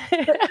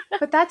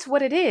 but that's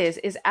what it is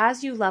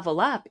as you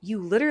level up, you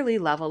literally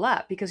level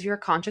up because you're a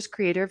conscious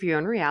creator of your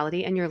own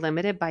reality and you're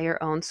limited by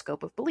your own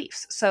scope of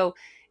beliefs. So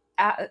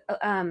uh,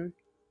 um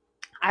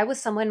I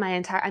was someone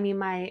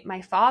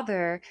my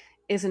father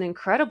is an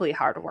incredibly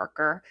hard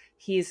worker.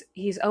 He's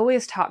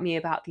always taught me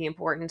about the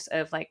importance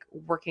of like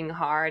working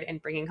hard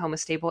and bringing home a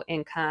stable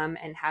income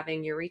and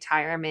having your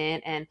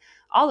retirement and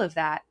all of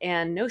that.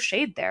 And no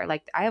shade there.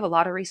 Like I have a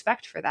lot of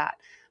respect for that.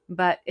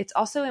 But it's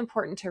also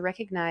important to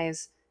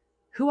recognize,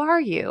 who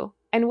are you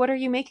and what are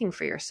you making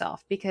for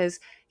yourself? Because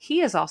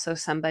he is also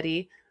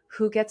somebody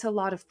who gets a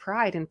lot of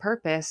pride and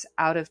purpose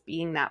out of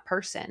being that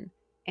person.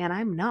 And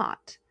I'm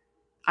not.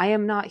 I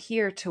am not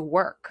here to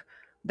work.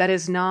 That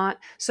is not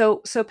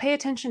so pay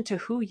attention to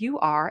who you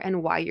are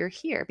and why you're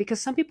here,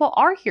 because some people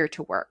are here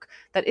to work.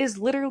 That is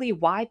literally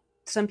why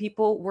some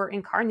people were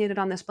incarnated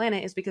on this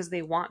planet, is because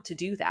they want to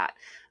do that.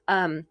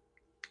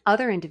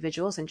 Other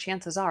individuals, and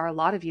chances are a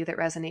lot of you that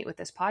resonate with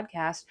this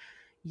podcast,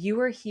 you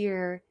are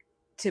here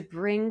to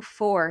bring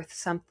forth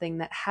something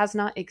that has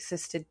not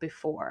existed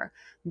before,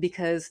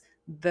 because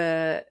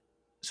the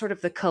sort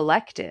of the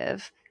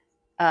collective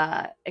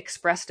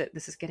expressed it.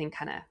 This is getting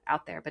kind of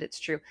out there, but it's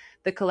true.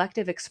 The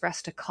collective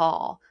expressed a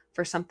call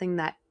for something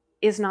that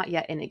is not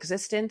yet in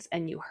existence,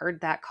 and you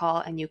heard that call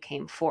and you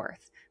came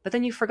forth, but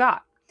then you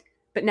forgot.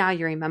 But now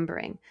you're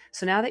remembering.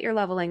 So now that you're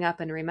leveling up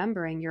and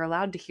remembering, you're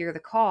allowed to hear the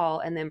call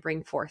and then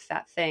bring forth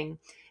that thing.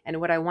 And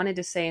what I wanted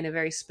to say in a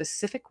very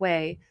specific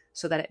way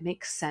so that it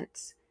makes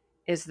sense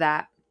is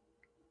that,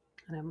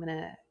 and I'm going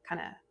to kind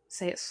of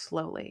say it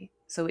slowly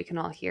so we can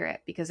all hear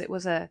it, because it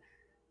was a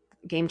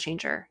game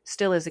changer,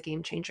 still is a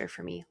game changer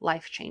for me,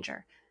 life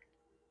changer.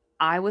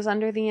 I was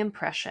under the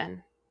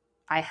impression,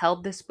 I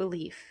held this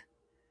belief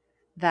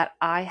that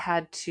I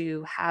had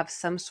to have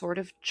some sort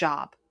of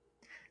job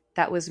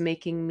that was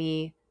making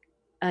me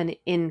an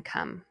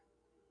income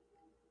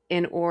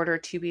in order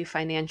to be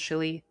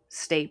financially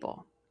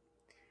stable.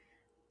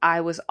 I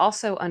was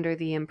also under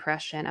the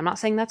impression, I'm not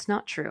saying that's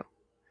not true,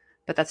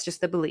 but that's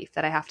just the belief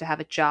that I have to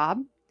have a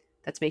job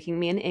that's making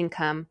me an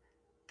income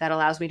that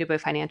allows me to be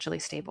financially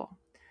stable.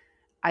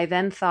 I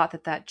then thought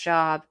that that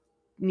job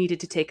needed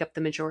to take up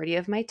the majority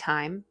of my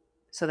time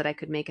so that I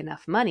could make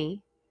enough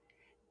money.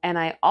 And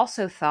I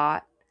also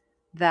thought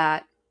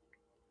that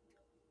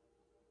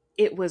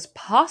it was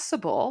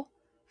possible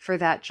for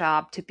that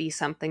job to be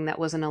something that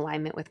was in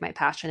alignment with my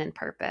passion and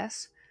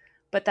purpose,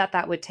 but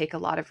that would take a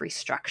lot of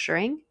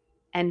restructuring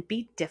and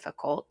be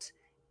difficult,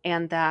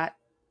 and that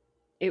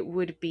it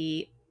would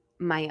be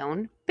my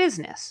own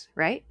business,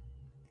 right?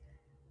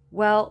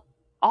 Well,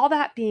 all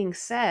that being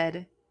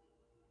said,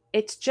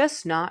 it's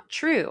just not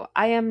true.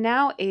 I am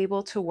now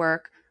able to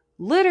work,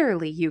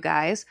 literally, you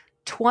guys,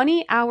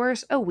 20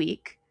 hours a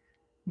week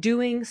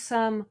doing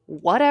some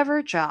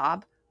whatever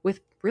job with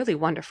really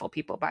wonderful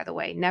people, by the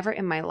way. Never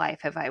in my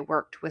life have I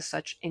worked with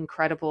such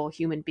incredible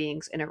human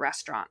beings in a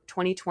restaurant.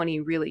 2020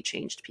 really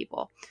changed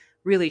people,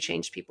 really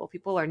changed people.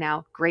 People are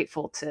now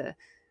grateful to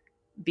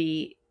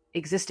be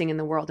existing in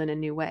the world in a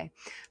new way.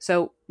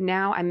 So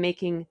now I'm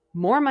making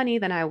more money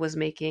than I was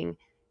making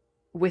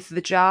with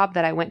the job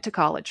that I went to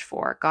college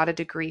for, got a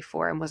degree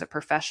for, and was a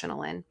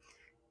professional in,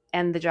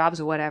 and the jobs,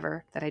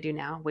 whatever, that I do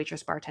now,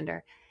 waitress,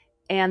 bartender.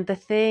 And the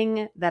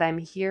thing that I'm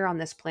here on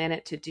this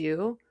planet to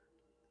do,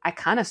 I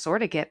kind of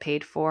sort of get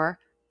paid for,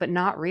 but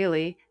not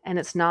really. And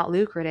it's not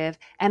lucrative.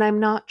 And I'm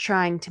not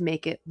trying to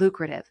make it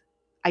lucrative.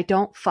 I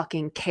don't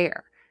fucking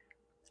care.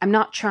 I'm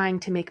not trying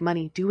to make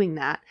money doing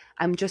that.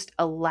 I'm just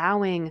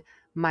allowing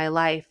my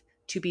life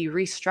to be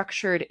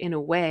restructured in a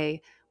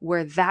way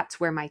where that's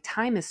where my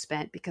time is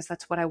spent, because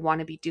that's what I want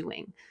to be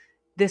doing.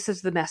 This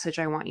is the message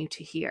I want you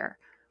to hear.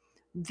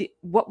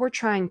 What we're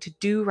trying to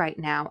do right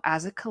now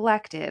as a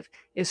collective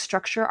is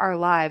structure our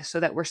lives so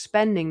that we're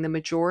spending the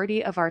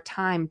majority of our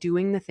time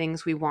doing the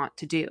things we want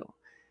to do.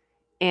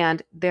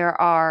 And there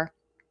are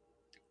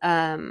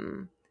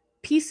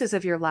pieces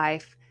of your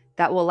life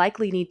that will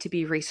likely need to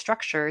be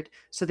restructured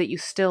so that you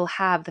still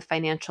have the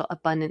financial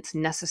abundance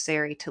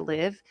necessary to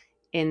live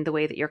in the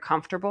way that you're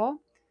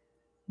comfortable.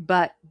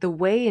 But the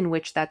way in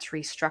which that's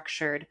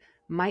restructured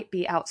might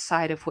be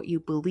outside of what you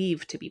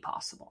believe to be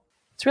possible.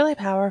 It's really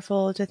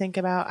powerful to think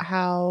about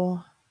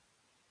how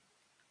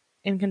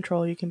in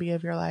control you can be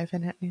of your life,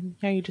 and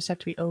how you just have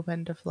to be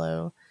open to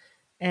flow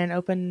and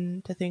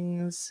open to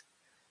things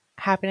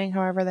happening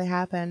however they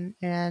happen.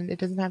 And it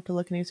doesn't have to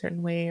look any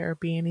certain way or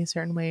be any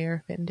certain way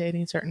or fit into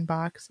any certain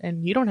box.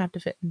 And you don't have to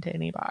fit into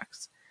any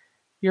box.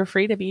 You're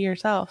free to be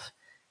yourself,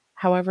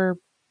 however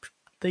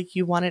like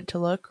you want it to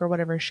look, or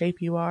whatever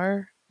shape you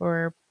are,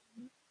 or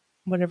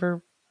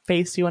whatever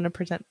face you want to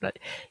present. But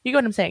you get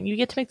what I'm saying. You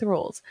get to make the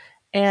rules.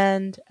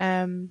 And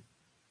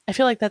I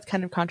feel like that's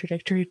kind of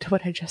contradictory to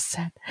what I just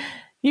said.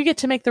 You get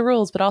to make the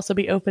rules, but also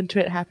be open to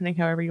it happening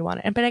however you want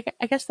it. And but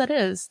I guess that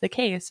is the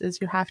case. Is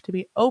you have to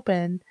be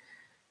open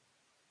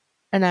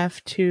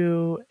enough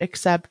to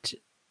accept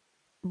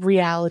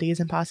realities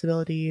and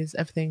possibilities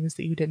of things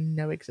that you didn't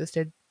know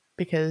existed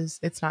because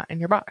it's not in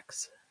your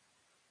box.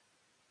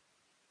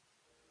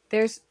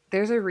 There's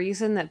a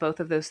reason that both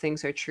of those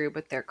things are true,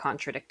 but they're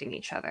contradicting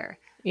each other.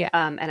 Yeah.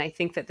 And I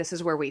think that this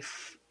is where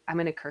I'm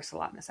going to curse a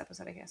lot in this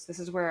episode, I guess. This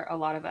is where a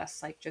lot of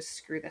us like just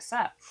screw this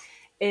up,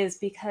 is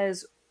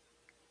because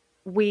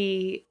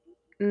we,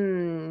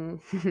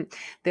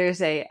 there's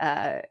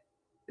the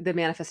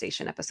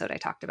manifestation episode I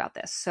talked about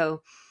this.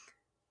 So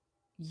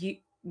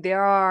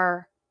there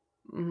are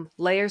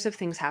layers of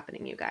things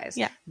happening, you guys.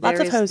 Yeah. Lots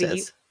There of is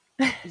hoses.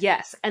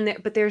 yes,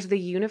 but there's the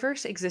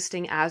universe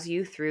existing as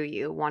you, through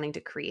you, wanting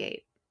to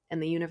create,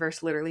 and the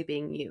universe literally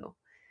being you.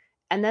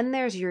 And then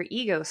there's your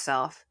ego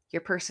self,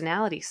 your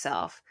personality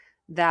self,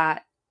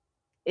 that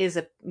is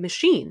a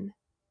machine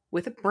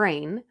with a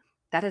brain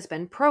that has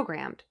been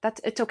programmed.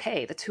 It's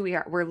okay. That's who we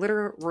are. We're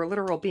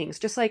literal beings.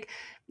 Just like,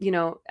 you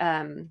know,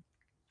 I'm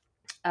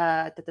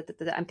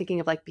thinking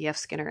of like BF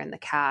Skinner and the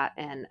cat,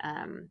 and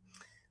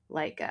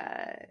like You're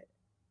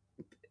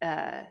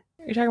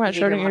talking about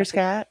behavior Schrodinger's modification.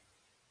 cat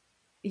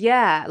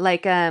Yeah,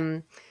 like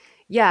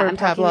yeah, or I'm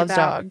talking Pavlov's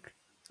about dog?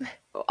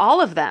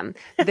 all of them.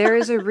 There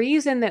is a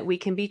reason that we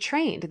can be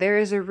trained. There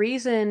is a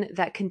reason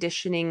that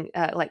conditioning,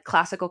 like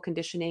classical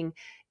conditioning,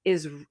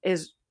 is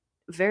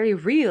very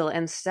real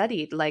and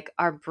studied. Like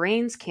our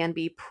brains can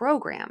be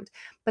programmed,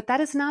 but that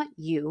is not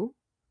you.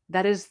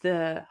 That is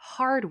the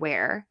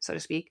hardware, so to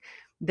speak,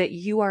 that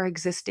you are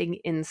existing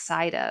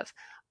inside of.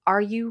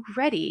 Are you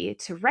ready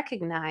to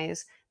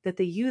recognize that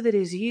the you that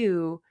is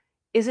you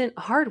isn't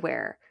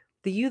hardware?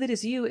 The you that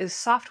is you is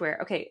software.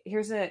 Okay,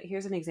 here's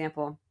an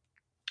example.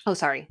 Oh,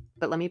 sorry,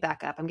 but let me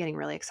back up. I'm getting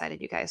really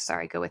excited, you guys.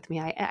 Sorry, go with me.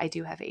 I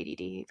do have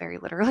ADD, very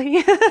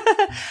literally.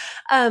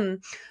 um,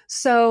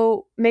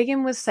 so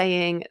Megan was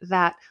saying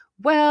that,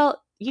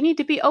 well, you need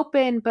to be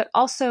open, but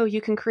also you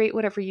can create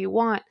whatever you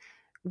want.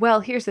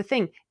 Well, here's the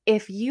thing: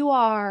 if you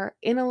are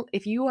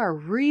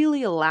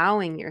really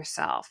allowing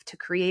yourself to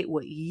create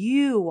what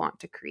you want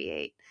to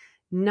create,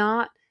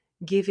 not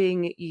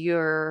giving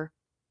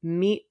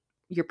meat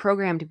your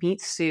programmed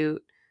meat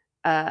suit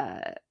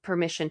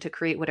permission to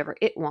create whatever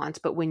it wants.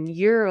 But when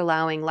you're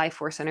allowing life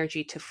force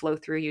energy to flow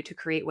through you to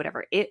create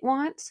whatever it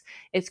wants,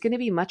 it's going to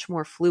be much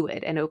more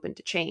fluid and open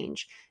to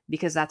change,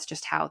 because that's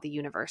just how the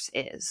universe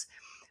is.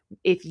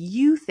 If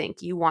you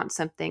think you want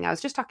something, I was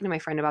just talking to my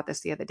friend about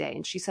this the other day,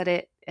 and she said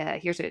it.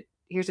 Here's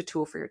a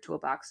tool for your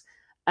toolbox.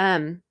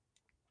 Um,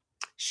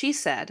 she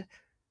said,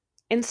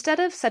 instead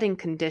of setting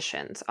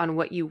conditions on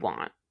what you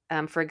want,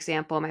 for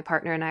example, my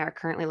partner and I are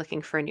currently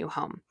looking for a new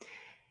home.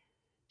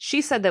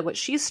 She said that what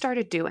she's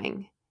started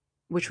doing,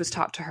 which was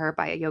taught to her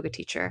by a yoga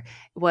teacher,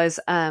 was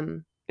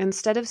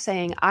instead of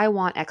saying, I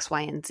want X,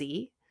 Y, and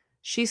Z,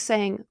 she's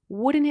saying,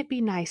 wouldn't it be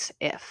nice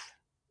if?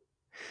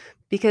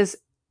 Because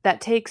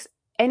that takes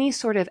any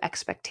sort of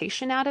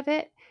expectation out of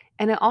it.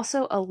 And it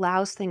also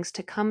allows things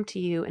to come to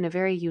you in a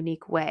very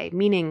unique way.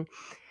 Meaning,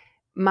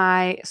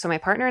 my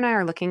partner and I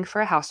are looking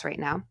for a house right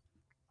now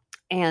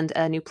and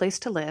a new place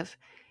to live.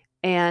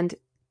 And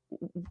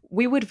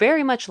we would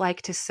very much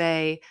like to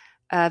say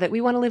that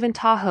we want to live in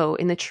Tahoe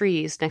in the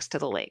trees next to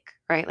the lake,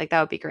 right? Like that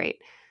would be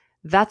great.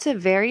 That's a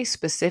very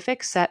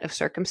specific set of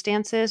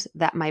circumstances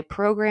that my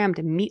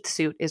programmed meat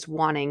suit is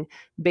wanting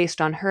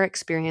based on her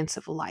experience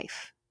of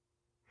life.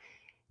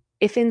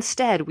 If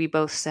instead we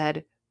both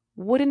said,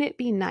 wouldn't it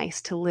be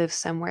nice to live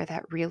somewhere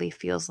that really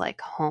feels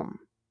like home?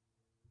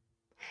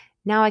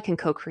 Now I can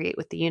co create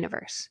with the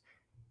universe.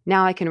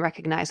 Now I can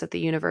recognize that the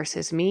universe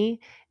is me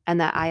and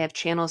that I have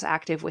channels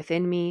active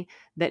within me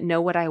that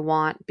know what I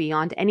want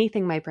beyond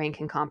anything my brain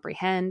can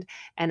comprehend.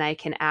 And I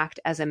can act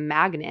as a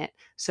magnet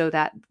so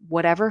that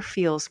whatever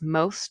feels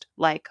most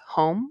like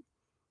home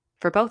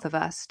for both of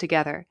us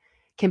together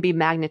can be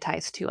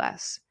magnetized to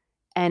us.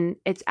 And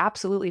it's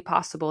absolutely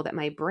possible that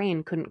my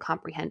brain couldn't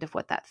comprehend of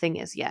what that thing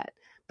is yet,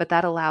 but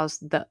that allows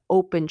the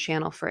open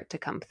channel for it to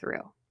come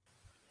through.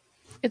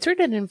 It's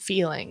rooted in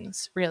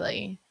feelings,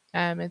 really.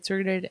 It's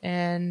rooted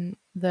in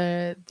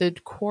the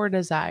core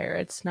desire.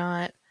 It's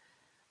not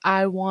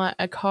I want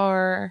a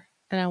car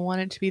and I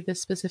want it to be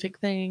this specific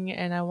thing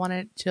and I want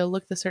it to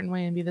look this certain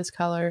way and be this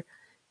color.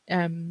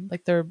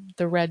 Like the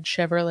red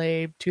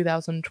Chevrolet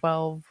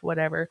 2012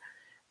 whatever.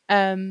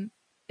 Um,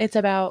 it's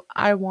about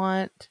I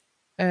want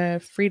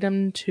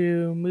freedom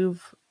to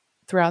move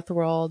throughout the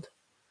world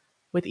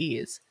with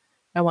ease.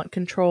 I want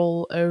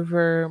control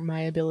over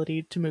my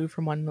ability to move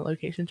from one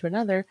location to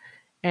another,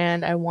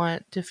 and I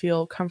want to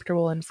feel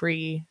comfortable and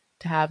free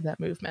to have that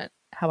movement,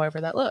 however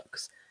that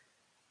looks.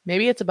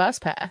 Maybe it's a bus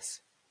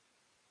pass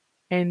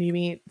and you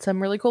meet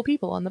some really cool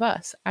people on the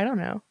bus. I don't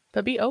know,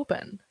 but be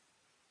open.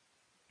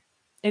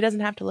 It doesn't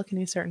have to look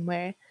any certain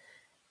way.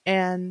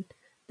 And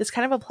this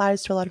kind of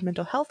applies to a lot of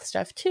mental health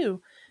stuff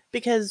too,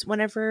 because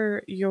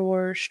whenever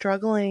you're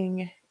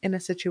struggling in a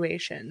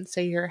situation,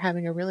 say you're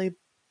having a really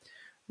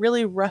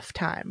rough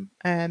time,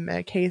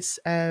 a case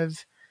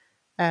of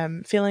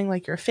feeling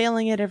like you're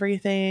failing at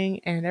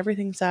everything and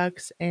everything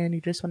sucks and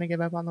you just want to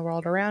give up on the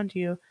world around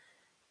you,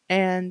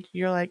 and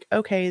you're like,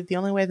 okay, the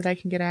only way that I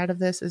can get out of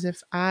this is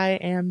if I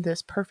am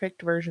this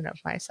perfect version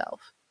of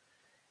myself.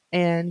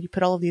 And you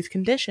put all of these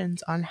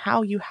conditions on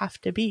how you have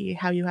to be,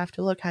 how you have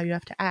to look, how you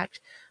have to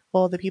act.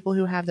 Well, the people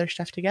who have their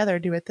stuff together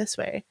do it this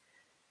way.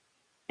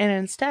 And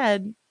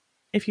instead,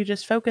 if you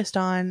just focused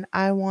on,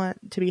 I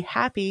want to be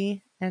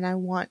happy and I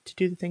want to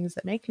do the things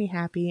that make me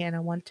happy and I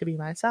want to be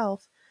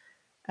myself,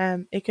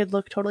 it could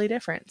look totally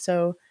different.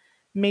 So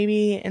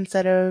maybe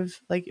instead of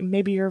like,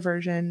 maybe your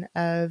version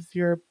of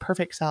your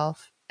perfect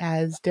self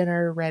as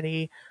dinner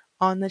ready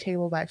on the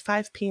table by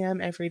 5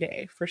 p.m. every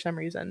day for some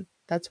reason.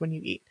 That's when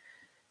you eat.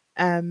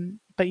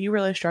 But you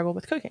really struggle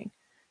with cooking.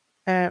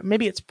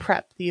 Maybe it's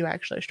prep that you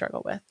actually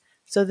struggle with.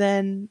 So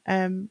then,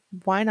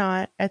 why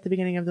not at the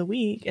beginning of the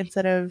week,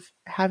 instead of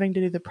having to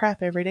do the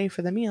prep every day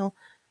for the meal,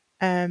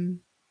 um,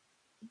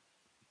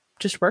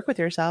 just work with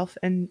yourself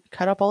and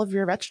cut up all of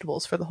your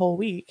vegetables for the whole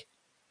week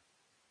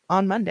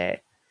on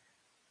Monday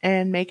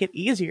and make it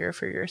easier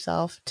for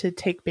yourself to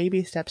take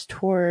baby steps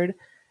toward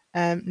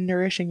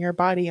nourishing your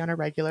body on a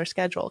regular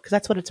schedule. Because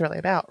that's what it's really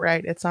about,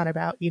 right? It's not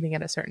about eating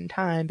at a certain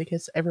time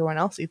because everyone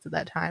else eats at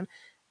that time.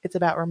 It's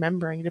about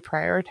remembering to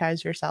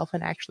prioritize yourself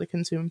and actually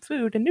consume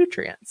food and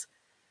nutrients.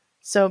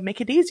 So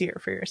make it easier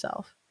for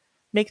yourself.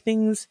 Make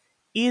things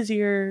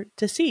easier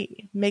to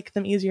see, make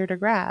them easier to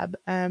grab,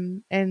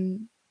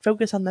 and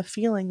focus on the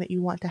feeling that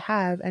you want to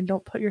have and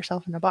don't put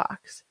yourself in a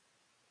box.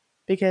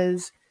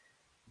 Because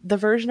the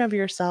version of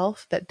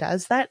yourself that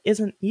does that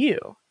isn't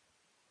you.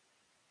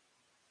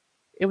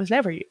 It was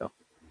never you.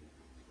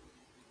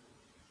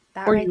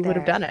 That Or right you would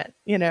have there. done it,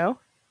 you know?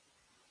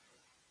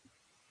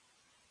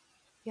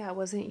 Yeah, it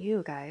wasn't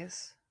you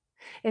guys.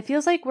 It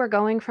feels like we're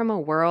going from a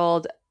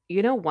world,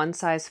 one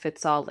size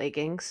fits all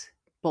leggings.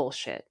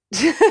 Bullshit.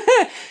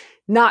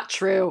 Not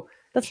true.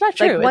 That's not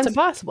Like true. It's one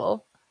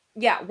impossible.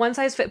 Yeah, one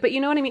size fit, but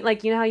you know what I mean?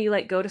 Like, how you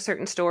like go to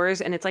certain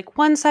stores and it's like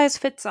one size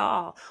fits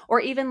all,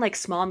 or even like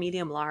small,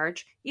 medium,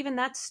 large. Even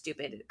that's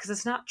stupid because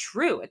it's not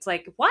true. It's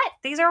like, what?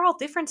 These are all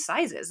different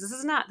sizes. This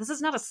is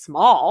not a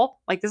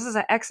small. Like this is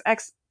a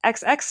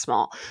XXXX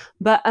small.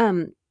 But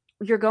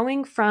you're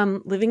going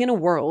from living in a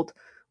world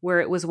where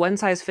it was one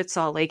size fits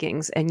all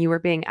leggings and you were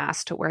being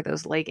asked to wear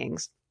those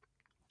leggings,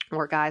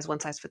 or guys one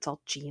size fits all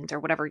jeans or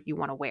whatever you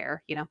want to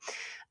wear.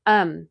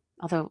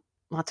 Although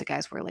lots of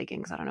guys wear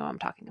leggings. I don't know what I'm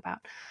talking about.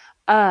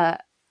 Uh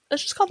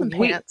Let's just call them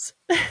we pants.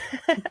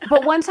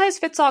 but one size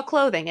fits all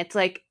clothing. It's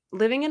like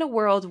living in a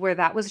world where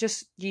that was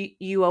just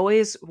you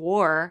always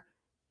wore.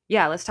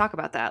 Yeah, let's talk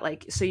about that.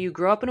 Like, so you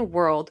grow up in a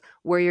world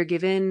where you're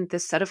given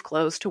this set of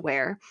clothes to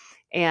wear,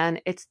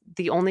 and it's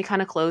the only kind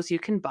of clothes you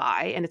can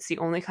buy, and it's the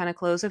only kind of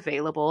clothes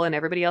available, and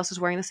everybody else is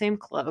wearing the same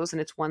clothes,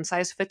 and it's one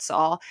size fits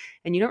all,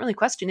 and you don't really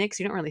question it because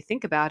you don't really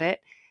think about it.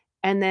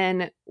 And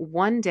then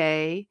one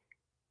day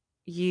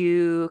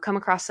you come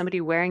across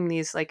somebody wearing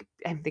these, like,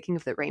 I'm thinking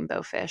of the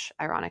rainbow fish,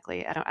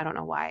 ironically. I don't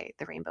know why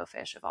the rainbow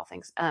fish of all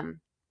things.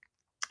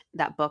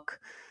 That book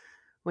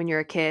when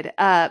you're a kid.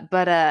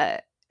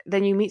 But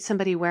then you meet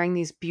somebody wearing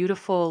these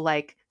beautiful,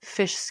 like,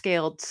 fish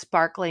scaled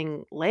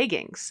sparkling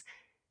leggings.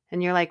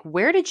 And you're like,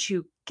 where did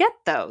you get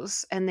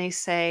those? And they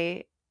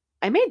say,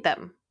 I made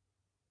them.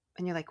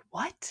 And you're like,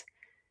 what?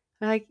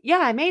 They're like, yeah,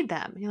 I made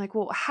them. And you're like,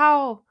 well,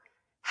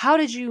 how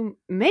did you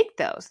make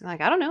those? And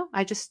like, I don't know.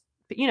 I just,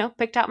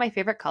 picked out my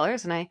favorite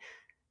colors and I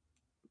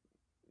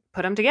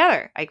put them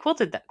together. I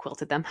quilted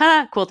them.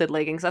 Ha, quilted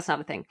leggings. That's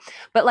not a thing.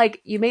 But like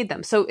you made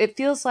them. So it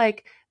feels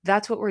like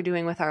that's what we're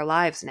doing with our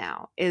lives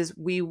now is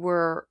we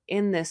were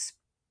in this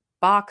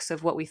box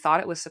of what we thought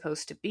it was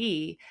supposed to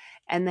be.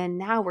 And then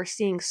now we're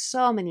seeing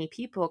so many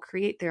people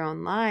create their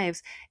own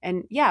lives.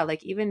 And yeah,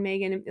 like even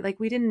Megan, like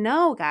we didn't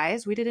know,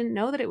 guys, we didn't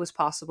know that it was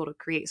possible to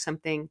create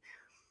something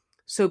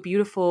so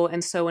beautiful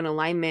and so in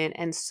alignment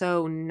and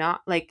so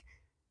not like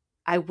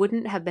I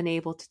wouldn't have been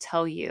able to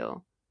tell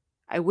you.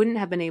 I wouldn't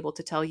have been able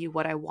to tell you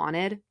what I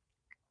wanted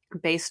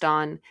based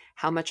on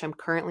how much I'm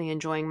currently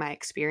enjoying my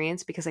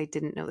experience because I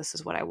didn't know this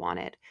is what I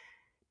wanted.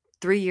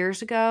 3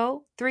 years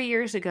ago,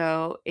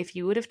 if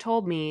you would have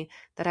told me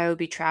that I would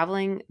be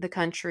traveling the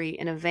country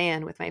in a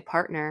van with my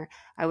partner,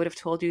 I would have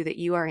told you that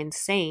you are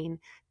insane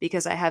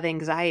because I have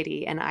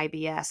anxiety and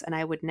IBS and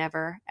I would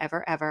never,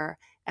 ever, ever,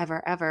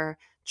 ever, ever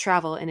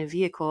travel in a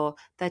vehicle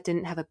that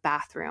didn't have a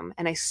bathroom.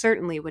 And I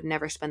certainly would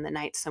never spend the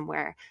night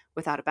somewhere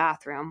without a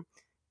bathroom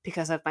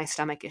because of my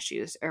stomach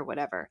issues or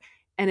whatever.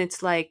 And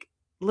it's like,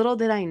 little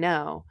did I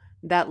know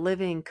that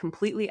living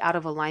completely out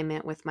of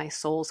alignment with my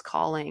soul's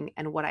calling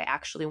and what I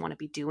actually want to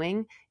be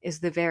doing is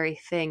the very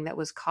thing that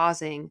was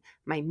causing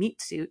my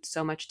meat suit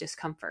so much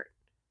discomfort.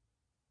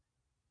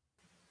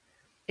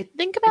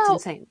 Think It's about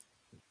insane.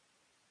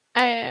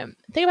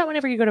 think about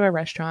whenever you go to a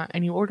restaurant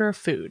and you order a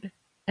food,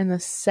 and the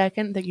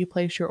second that you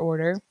place your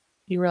order,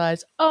 you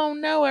realize, oh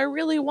no, I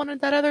really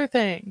wanted that other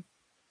thing.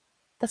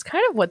 That's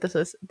kind of what this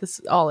is. This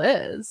all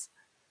is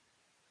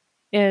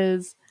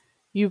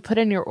you put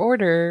in your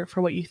order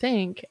for what you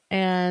think,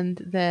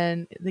 and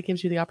then it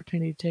gives you the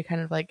opportunity to kind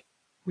of like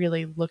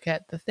really look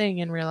at the thing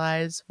and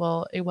realize,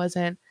 well, it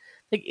wasn't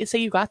like say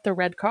you got the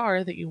red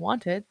car that you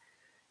wanted,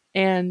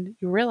 and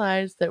you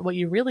realize that what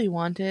you really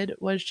wanted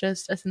was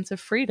just a sense of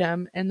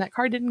freedom, and that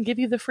car didn't give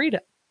you the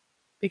freedom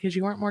because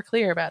you weren't more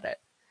clear about it.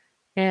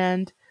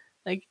 And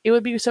like it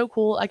would be so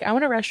cool. Like I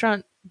want a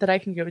restaurant that I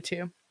can go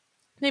to.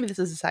 Maybe this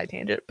is a side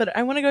tangent, but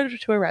I want to go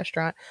to a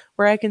restaurant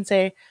where I can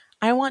say,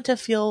 I want to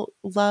feel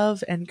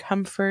love and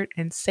comfort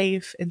and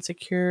safe and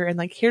secure. And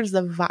like, here's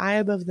the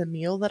vibe of the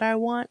meal that I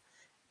want,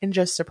 and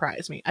just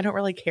surprise me. I don't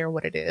really care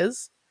what it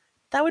is.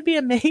 That would be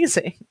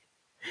amazing.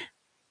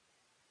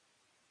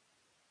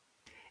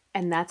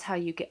 And that's how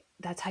you get it.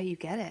 That's how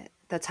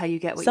you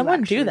get what you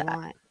Someone do actually that.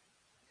 want.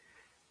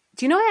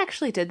 Do you know I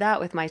actually did that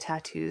with my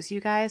tattoos, you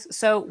guys?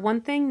 So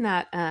one thing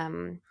that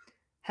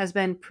has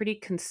been pretty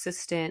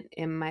consistent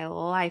in my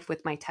life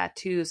with my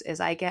tattoos is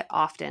I get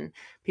often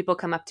people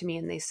come up to me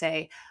and they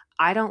say,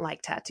 I don't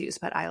like tattoos,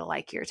 but I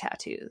like your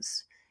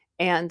tattoos.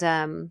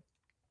 And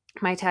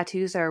My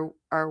tattoos are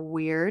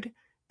weird.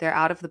 They're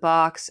out of the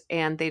box,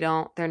 and they're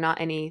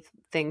not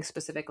anything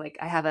specific. Like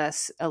I have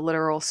a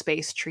literal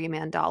space tree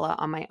mandala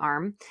on my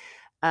arm.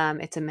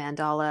 It's a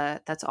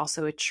mandala that's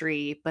also a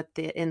tree, but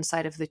the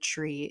inside of the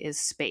tree is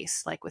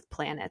space, like with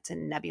planets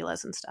and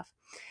nebulas and stuff.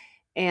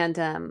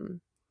 And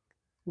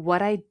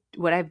what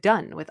I've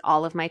done with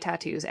all of my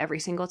tattoos every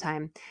single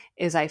time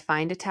is I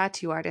find a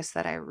tattoo artist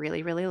that I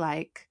really really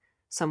like,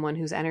 someone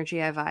whose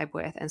energy I vibe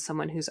with, and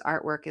someone whose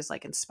artwork is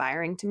like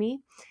inspiring to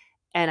me,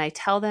 and I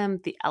tell them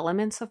the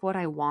elements of what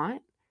I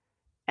want,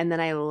 and then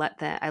I let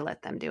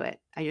them do it.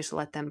 I just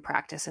let them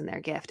practice in their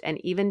gift, and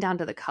even down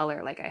to the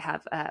color. Like I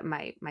have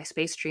my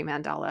space tree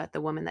mandala.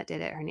 The woman that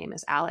did it, her name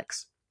is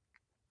Alex.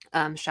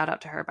 Shout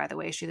out to her, by the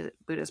way. She did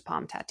Buddha's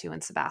palm tattoo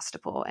in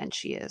Sebastopol, and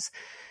she is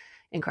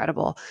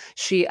incredible.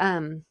 She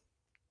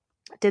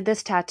did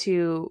this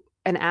tattoo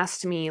and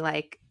asked me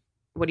like,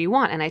 "What do you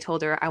want?" And I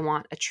told her I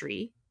want a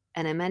tree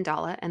and a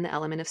mandala and the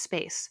element of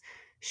space.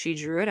 She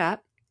drew it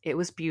up. It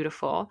was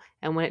beautiful.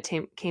 And when it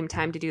came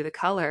time to do the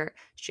color,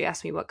 she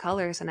asked me what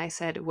colors, and I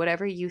said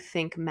whatever you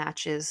think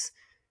matches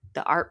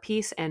the art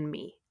piece and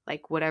me,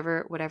 like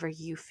whatever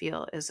you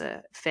feel is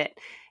a fit.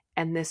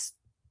 And this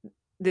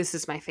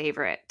is my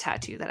favorite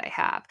tattoo that I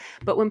have.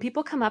 But when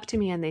people come up to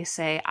me and they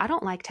say, I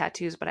don't like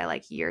tattoos, but I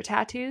like your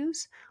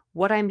tattoos,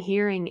 what I'm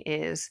hearing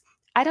is,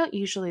 I don't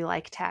usually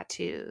like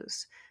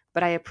tattoos,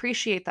 but I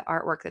appreciate the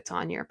artwork that's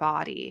on your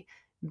body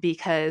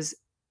because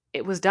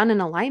it was done in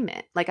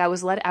alignment. Like I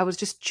was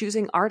just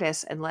choosing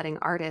artists and letting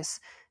artists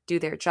do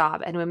their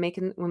job. And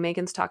when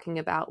Megan's talking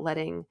about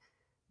letting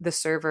the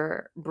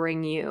server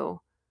bring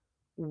you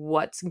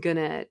what's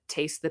gonna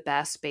taste the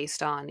best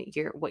based on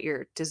what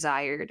your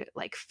desired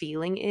like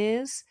feeling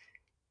is,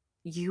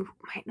 you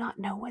might not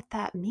know what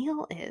that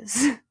meal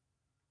is.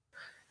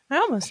 I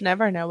almost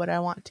never know what I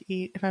want to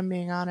eat, if I'm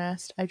being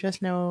honest. I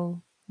just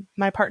know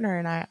my partner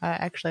and I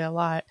actually a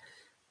lot.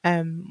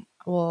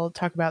 We'll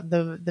talk about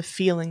the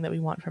feeling that we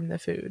want from the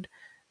food,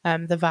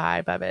 the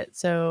vibe of it.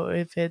 So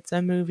if it's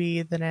a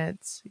movie, then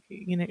it's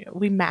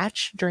we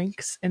match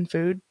drinks and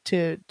food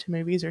to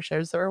movies or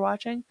shows that we're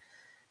watching,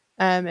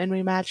 and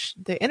we match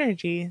the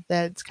energy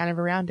that's kind of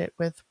around it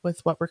with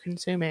what we're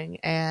consuming,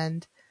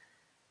 and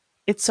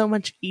it's so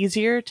much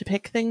easier to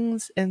pick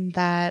things in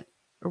that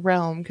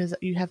realm because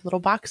you have little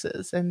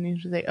boxes and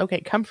you say,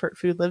 okay, comfort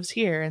food lives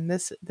here, and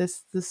this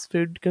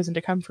food goes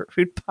into comfort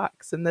food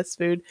box, and this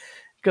food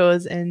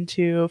goes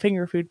into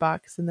finger food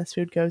box, and this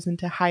food goes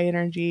into high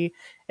energy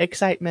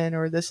excitement,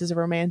 or this is a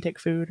romantic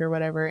food or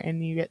whatever,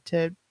 and you get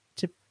to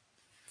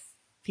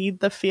feed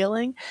the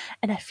feeling.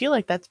 And I feel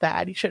like that's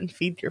bad. You shouldn't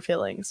feed your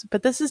feelings,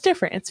 but this is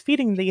different. It's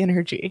feeding the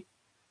energy,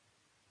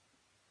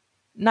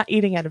 not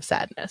eating out of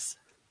sadness.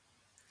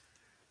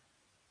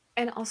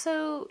 And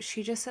also,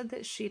 she just said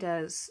that she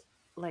does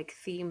like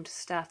themed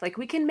stuff. Like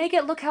we can make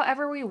it look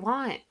however we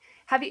want.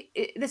 Have you?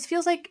 This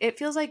feels like it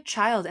feels like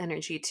child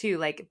energy too,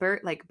 like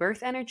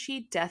birth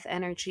energy, death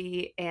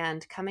energy,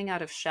 and coming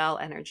out of shell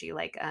energy.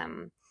 Like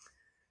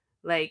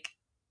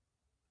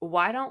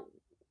why don't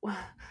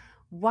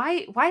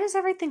why does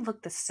everything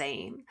look the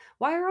same?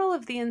 Why are all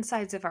of the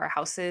insides of our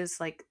houses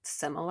like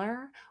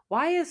similar?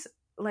 Why is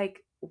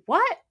like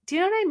what? Do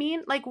you know what I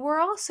mean? Like we're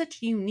all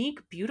such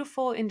unique,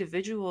 beautiful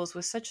individuals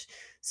with such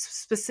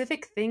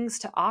specific things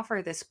to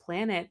offer this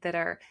planet that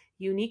are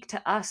unique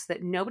to us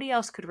that nobody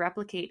else could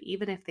replicate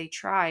even if they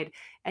tried.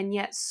 And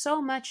yet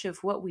so much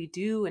of what we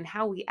do and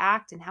how we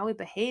act and how we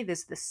behave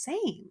is the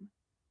same.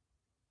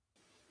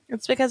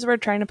 It's because we're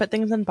trying to put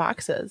things in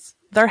boxes.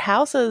 Their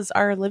houses,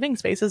 our living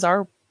spaces,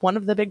 are one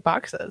of the big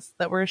boxes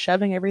that we're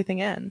shoving everything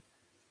in.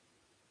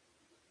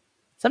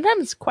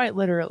 Sometimes quite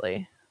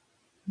literally.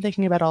 I'm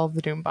thinking about all of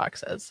the Doom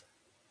boxes.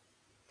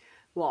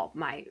 Well,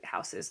 my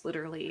house is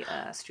literally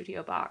a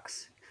studio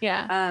box.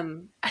 Yeah.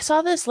 Um, I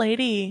saw this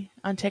lady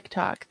on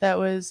TikTok that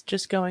was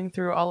just going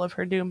through all of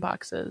her Doom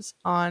boxes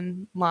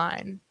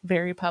online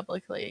very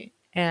publicly.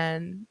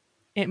 And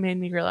it made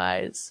me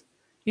realize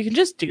you can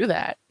just do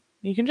that.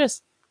 You can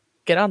just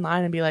get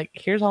online and be like,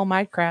 here's all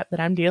my crap that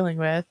I'm dealing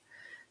with.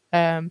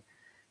 Um,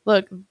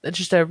 Look, it's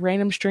just a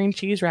random string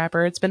cheese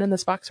wrapper. It's been in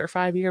this box for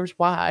 5 years.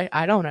 Why?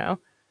 I don't know.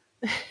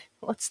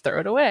 Let's throw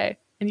it away.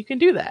 And you can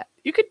do that.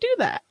 You could do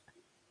that.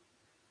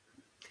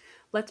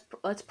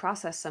 let's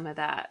process some of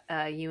that,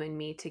 you and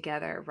me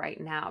together right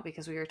now,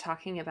 because we were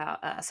talking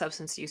about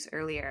substance use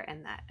earlier,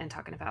 and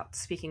talking about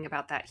speaking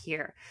about that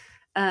here.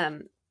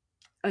 Um,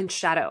 and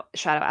shadow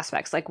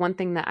aspects, like one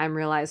thing that I'm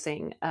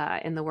realizing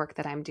in the work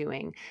that I'm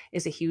doing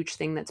is a huge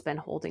thing that's been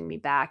holding me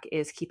back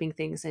is keeping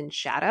things in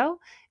shadow,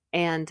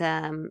 and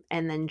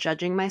then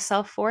judging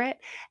myself for it.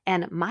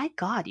 And my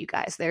god, you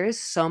guys, there is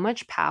so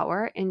much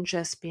power in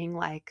just being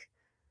like,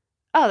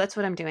 oh, that's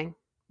what I'm doing.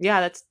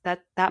 Yeah,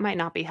 that might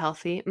not be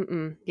healthy.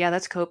 Mm-mm. Yeah,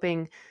 that's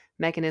coping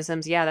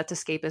mechanisms. Yeah, that's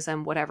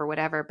escapism, whatever,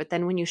 whatever. But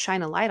then when you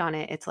shine a light on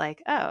it, it's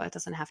like, oh, it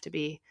doesn't have to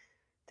be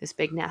this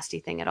big nasty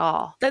thing at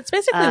all. That's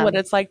basically what um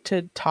it's like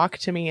to talk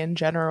to me in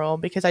general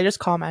because I just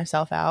call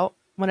myself out.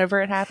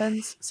 whenever it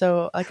happens.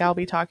 So like I'll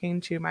be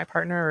talking to my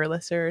partner or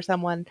Alyssa or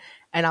someone,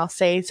 and I'll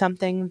say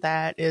something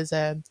that is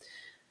a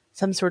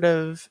some sort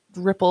of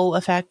ripple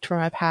effect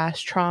from a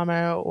past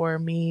trauma or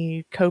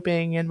me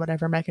coping in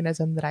whatever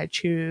mechanism that I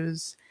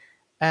choose,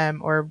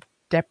 or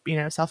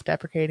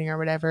self-deprecating or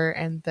whatever,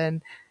 and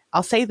then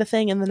I'll say the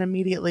thing and then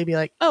immediately be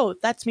like, "Oh,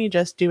 that's me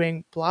just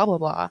doing blah blah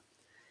blah,"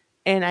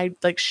 and I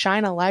like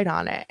shine a light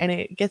on it, and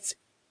it gets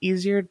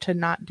easier to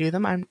not do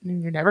them.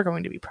 You're never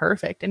going to be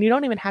perfect, and you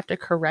don't even have to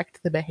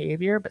correct the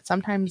behavior, but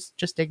sometimes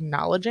just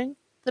acknowledging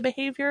the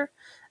behavior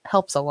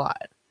helps a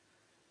lot.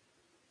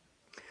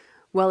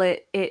 Well,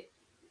 it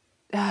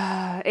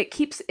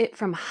keeps it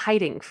from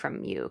hiding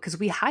from you because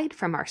we hide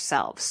from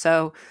ourselves.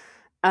 So,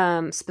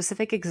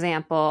 specific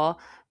example.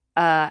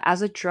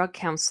 As a drug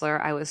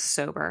counselor, I was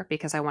sober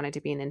because I wanted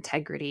to be in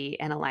integrity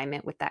and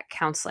alignment with that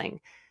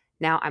counseling.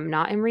 Now, I'm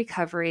not in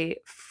recovery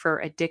for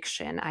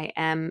addiction. I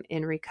am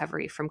in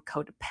recovery from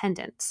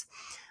codependence.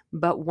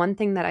 But one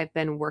thing that I've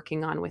been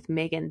working on with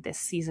Megan this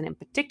season in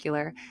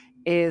particular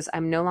is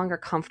I'm no longer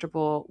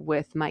comfortable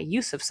with my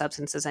use of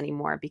substances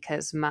anymore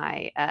because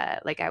my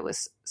like I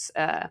was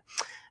I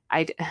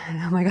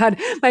oh my god,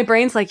 my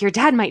brain's like your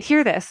dad might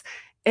hear this.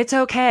 It's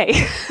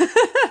okay.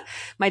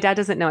 My dad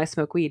doesn't know I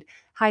smoke weed.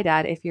 Hi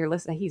dad, if you're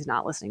listening, he's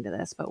not listening to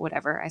this, but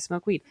whatever. I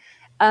smoke weed.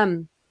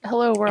 Um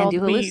Hello and world.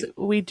 do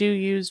We do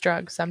use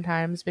drugs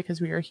sometimes because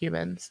we are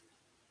humans.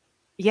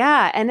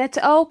 Yeah, and it's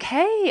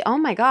okay. Oh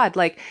my God.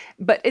 Like,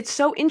 but it's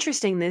so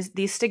interesting,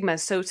 these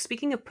stigmas. So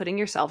speaking of putting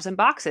yourselves in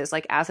boxes,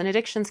 like as an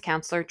addictions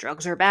counselor,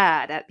 drugs are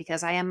bad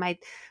because I am my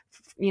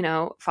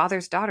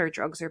father's daughter,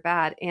 drugs are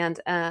bad. And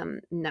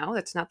no,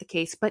 that's not the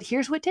case. But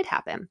here's what did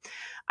happen.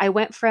 I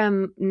went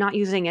from not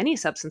using any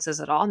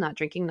substances at all, not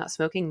drinking, not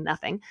smoking,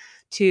 nothing,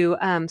 to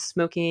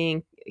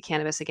smoking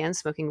cannabis again,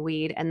 smoking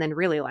weed, and then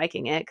really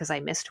liking it because I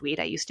missed weed.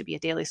 I used to be a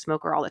daily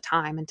smoker all the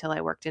time until I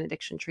worked in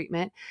addiction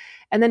treatment,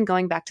 and then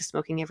going back to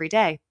smoking every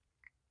day.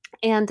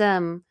 And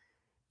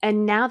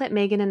now that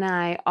Megan and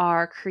I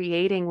are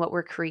creating what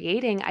we're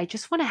creating, I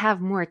just want to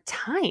have more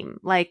time,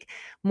 like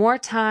more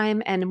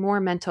time and more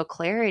mental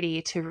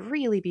clarity to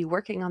really be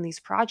working on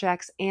these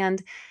projects.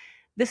 And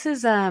this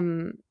is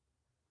an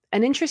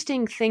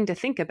interesting thing to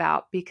think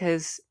about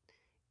because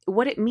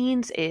what it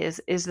means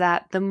is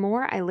that the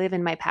more I live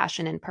in my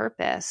passion and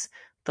purpose,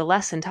 the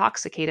less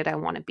intoxicated I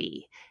want to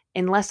be,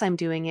 unless I'm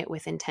doing it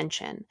with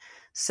intention.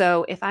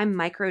 So if I'm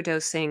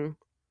microdosing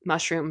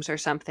mushrooms or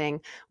something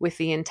with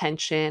the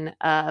intention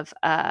of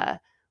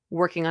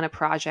working on a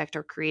project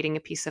or creating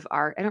a piece of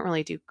art, I don't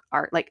really do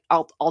art like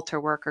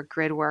altar work or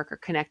grid work or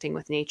connecting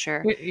with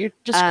nature. You're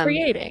just Um,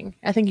 creating.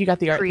 I think you got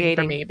the art thing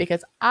from Creating, me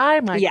because I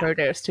yeah,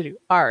 microdose to do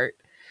art.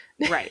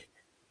 right.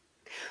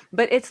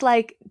 But it's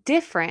like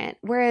different.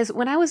 Whereas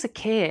when I was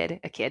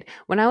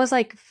when I was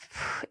like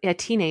a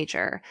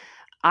teenager,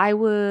 I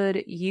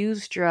would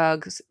use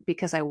drugs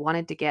because I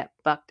wanted to get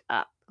fucked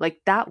up. Like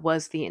that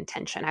was the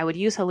intention. I would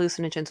use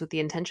hallucinogens with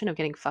the intention of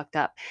getting fucked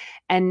up.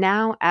 And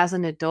now as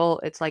an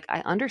adult, it's like I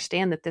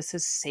understand that this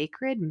is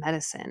sacred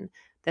medicine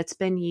that's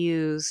been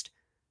used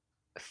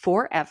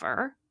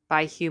forever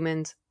by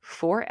humans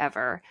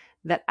forever,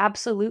 that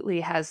absolutely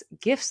has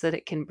gifts that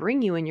it can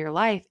bring you in your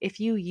life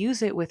if you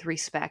use it with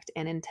respect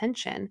and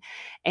intention.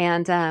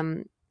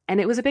 And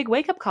it was a big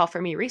wake up call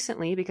for me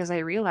recently because I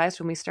realized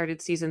when we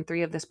started season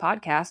 3 of this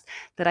podcast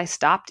that I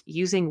stopped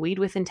using weed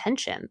with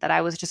intention, that I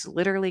was just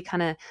literally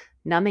kind of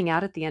numbing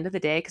out at the end of the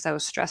day because I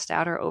was stressed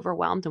out or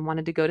overwhelmed and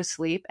wanted to go to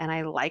sleep. And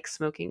I like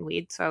smoking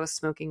weed. So I was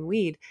smoking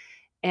weed.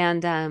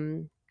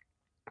 And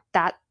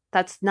that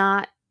that's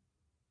not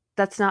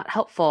that's not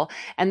helpful.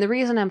 And the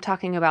reason I'm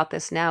talking about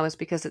this now is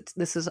because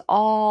this is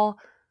all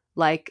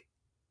like,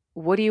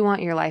 what do you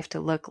want your life to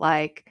look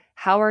like?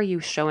 How are you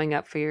showing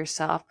up for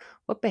yourself?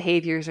 What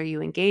behaviors are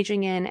you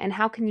engaging in? And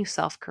how can you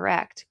self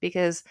correct?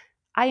 Because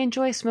I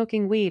enjoy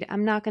smoking weed.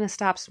 I'm not going to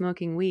stop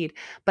smoking weed,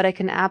 but I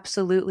can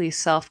absolutely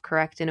self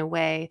correct in a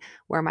way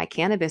where my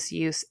cannabis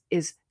use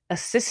is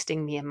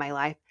assisting me in my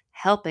life,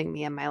 helping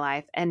me in my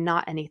life, and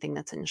not anything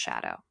that's in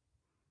shadow.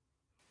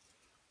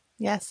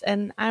 Yes,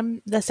 and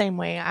I'm the same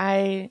way.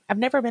 I've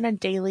never been a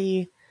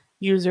daily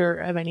user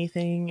of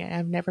anything.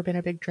 I've never been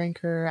a big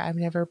drinker. I've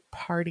never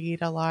partied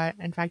a lot.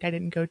 In fact, I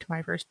didn't go to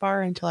my first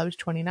bar until I was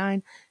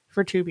 29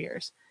 for 2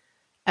 beers.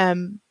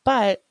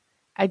 But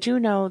I do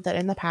know that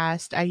in the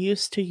past I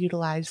used to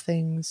utilize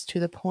things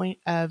to the point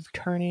of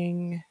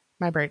turning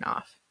my brain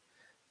off.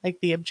 Like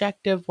the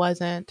objective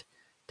wasn't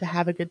to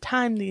have a good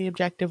time, the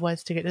objective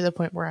was to get to the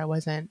point where I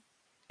wasn't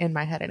in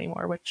my head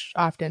anymore, which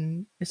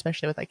often,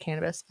 especially with like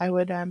cannabis, I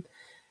would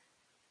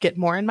get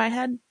more in my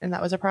head, and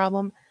that was a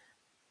problem.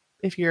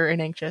 If you're an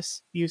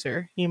anxious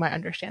user, you might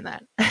understand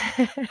that.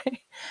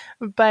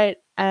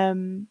 But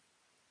and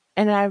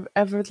I've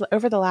over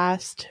the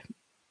last,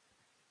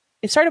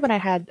 it started when I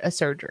had a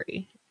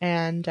surgery,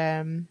 and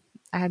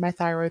I had my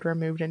thyroid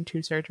removed in 2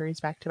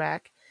 surgeries back to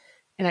back,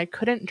 and I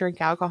couldn't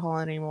drink alcohol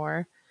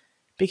anymore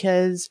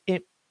because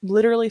it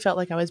literally felt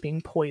like I was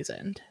being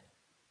poisoned.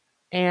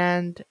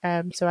 And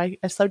so I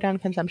slowed down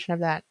consumption of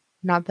that.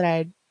 Not that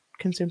I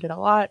consumed it a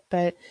lot,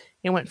 but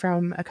it went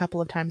from a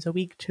couple of times a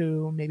week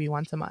to maybe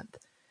once a month.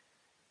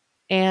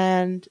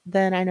 And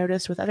then I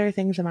noticed with other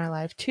things in my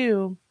life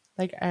too,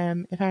 like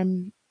if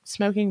I'm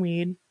smoking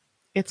weed,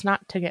 it's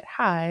not to get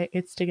high,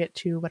 it's to get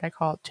to what I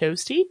call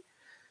toasty,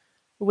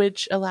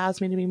 which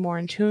allows me to be more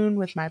in tune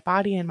with my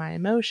body and my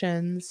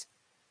emotions,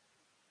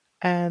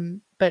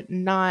 but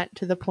not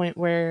to the point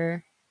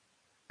where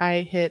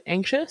I hit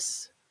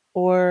anxious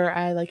or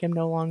I like am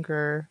no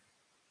longer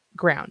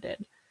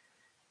grounded.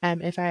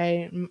 If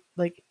I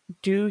like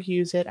do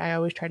use it, I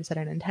always try to set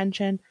an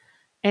intention.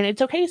 And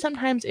it's okay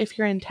sometimes if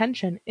your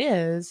intention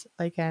is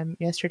like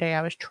yesterday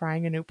I was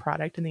trying a new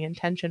product and the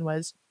intention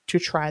was to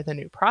try the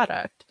new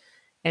product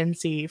and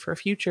see for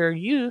future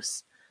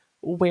use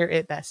where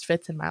it best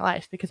fits in my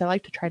life, because I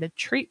like to try to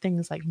treat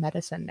things like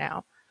medicine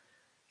now.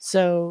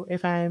 So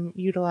if I'm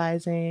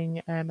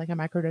utilizing like a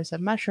microdose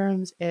of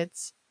mushrooms,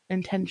 its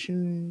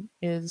intention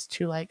is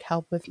to like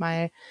help with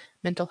my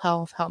mental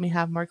health, help me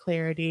have more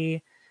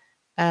clarity,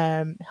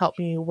 help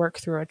me work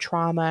through a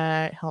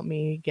trauma, help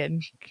me get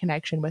in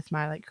connection with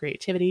my like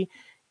creativity.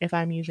 If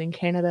I'm using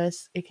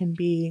cannabis, it can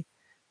be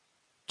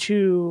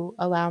to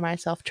allow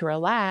myself to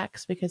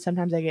relax, because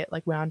sometimes I get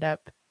like wound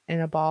up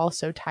in a ball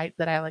so tight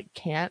that I like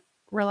can't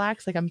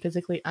relax, like I'm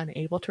physically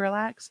unable to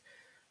relax.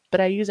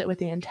 But I use it with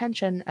the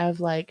intention of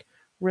like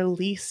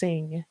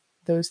releasing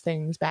those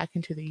things back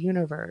into the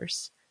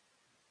universe.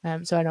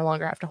 So I no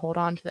longer have to hold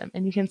on to them.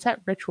 And you can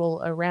set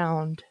ritual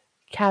around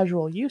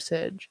casual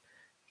usage,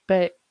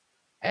 but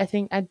I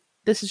think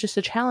this is just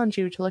to challenge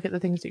you to look at the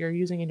things that you're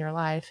using in your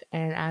life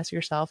and ask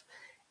yourself,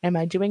 am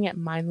I doing it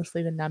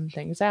mindlessly to numb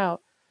things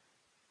out?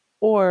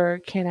 Or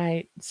can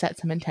I set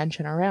some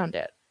intention around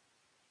it?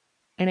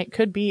 And it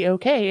could be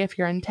okay if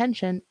your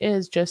intention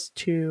is just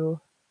to,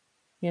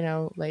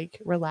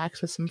 like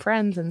relax with some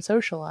friends and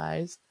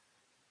socialize,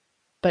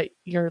 but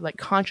you're like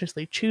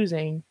consciously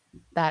choosing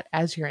that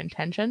as your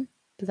intention.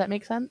 Does that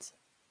make sense?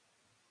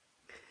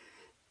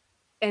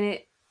 And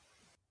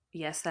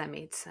yes, that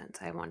made sense.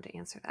 I wanted to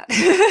answer that.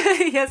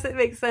 Yes, it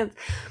makes sense.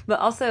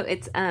 But also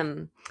it's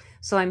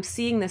so I'm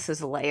seeing this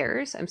as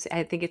layers.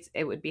 I think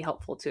it would be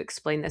helpful to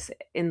explain this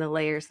in the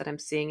layers that I'm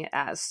seeing it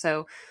as.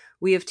 So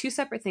we have two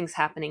separate things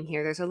happening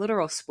here. There's a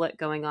literal split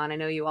going on. I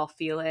know you all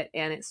feel it,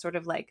 and it's sort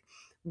of like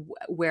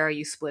where are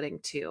you splitting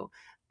to?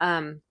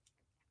 Um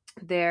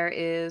there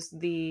is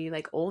the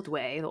like old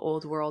way, the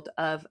old world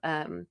of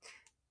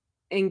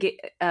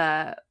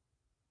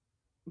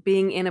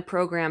being in a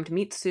programmed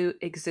meat suit,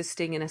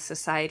 existing in a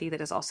society that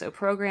is also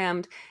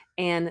programmed,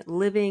 and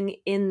living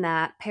in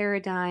that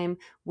paradigm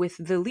with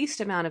the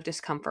least amount of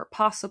discomfort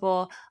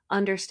possible,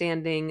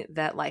 understanding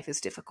that life is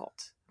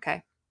difficult.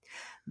 Okay.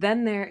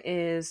 Then there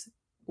is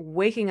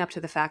waking up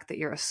to the fact that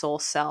you're a soul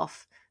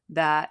self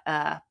that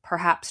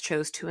perhaps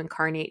chose to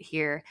incarnate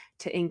here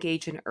to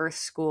engage in Earth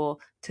School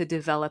to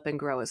develop and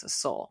grow as a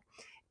soul.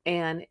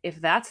 And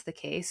if that's the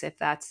case, if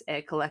that's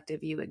a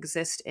collective you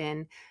exist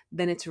in,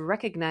 then it's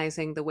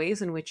recognizing the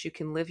ways in which you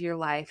can live your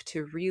life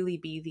to really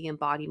be the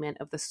embodiment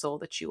of the soul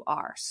that you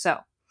are. So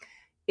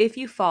if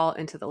you fall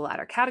into the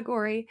latter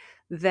category,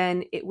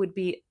 then it would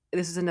be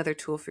this is another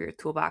tool for your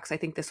toolbox. I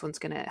think this one's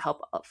going to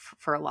help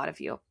for a lot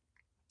of you,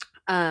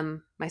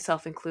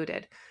 myself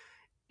included.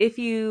 If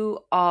you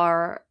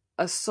are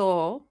a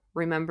soul,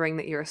 remembering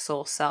that you're a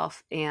soul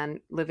self and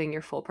living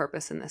your full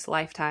purpose in this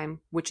lifetime,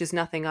 which is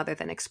nothing other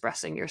than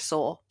expressing your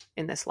soul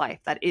in this life.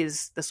 That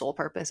is the soul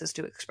purpose, is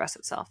to express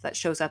itself. That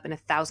shows up in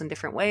 1,000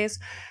 different ways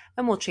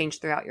and will change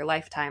throughout your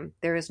lifetime.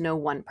 There is no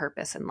one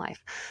purpose in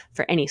life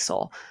for any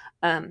soul.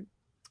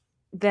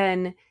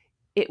 Then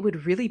it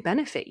would really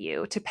benefit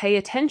you to pay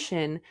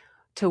attention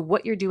to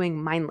what you're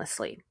doing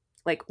mindlessly,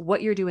 like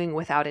what you're doing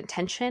without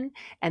intention,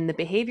 and the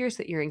behaviors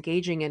that you're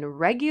engaging in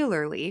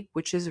regularly,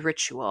 which is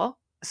ritual.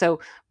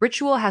 So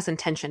ritual has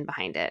intention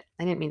behind it.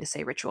 I didn't mean to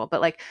say ritual, but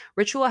like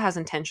ritual has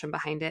intention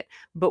behind it.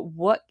 But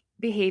what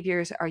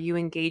behaviors are you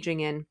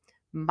engaging in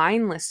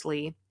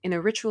mindlessly in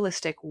a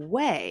ritualistic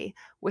way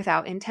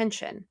without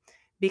intention?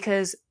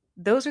 Because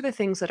those are the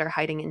things that are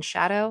hiding in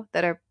shadow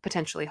that are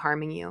potentially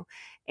harming you.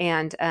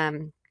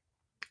 And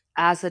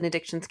as an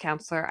addictions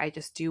counselor, I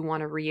just do want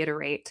to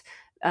reiterate.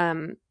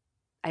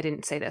 I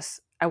didn't say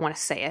this. I want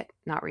to say it,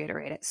 not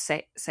reiterate it.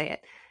 Say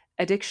it.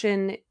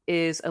 Addiction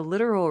is a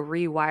literal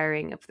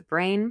rewiring of the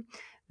brain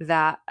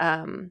that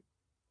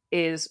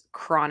is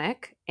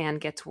chronic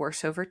and gets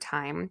worse over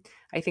time.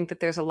 I think that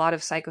there's a lot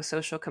of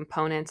psychosocial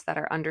components that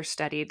are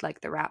understudied,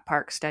 like the Rat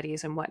Park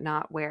studies and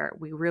whatnot, where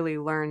we really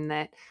learn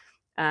that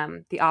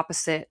the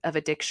opposite of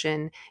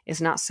addiction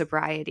is not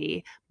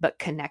sobriety, but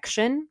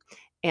connection.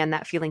 And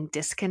that feeling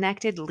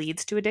disconnected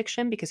leads to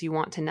addiction because you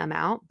want to numb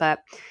out. But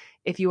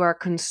if you are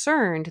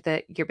concerned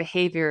that your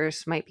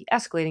behaviors might be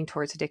escalating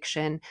towards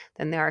addiction,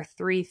 then there are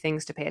three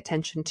things to pay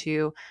attention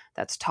to.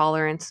 That's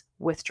tolerance,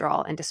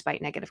 withdrawal, and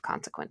despite negative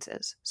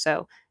consequences.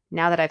 So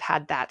now that I've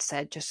had that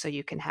said, just so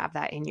you can have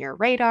that in your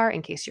radar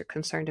in case you're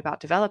concerned about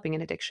developing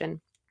an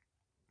addiction,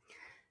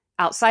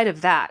 outside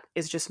of that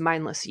is just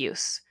mindless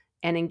use.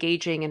 and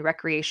engaging in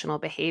recreational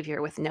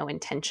behavior with no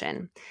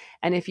intention.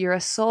 And if you're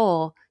a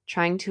soul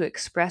trying to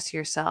express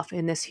yourself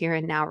in this here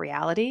and now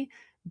reality,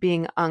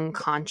 being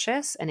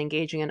unconscious and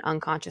engaging in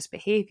unconscious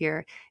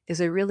behavior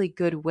is a really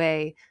good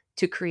way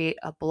to create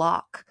a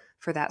block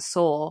for that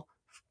soul,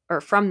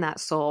 or from that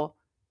soul,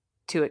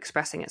 to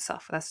expressing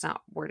itself. That's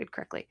not worded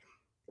correctly.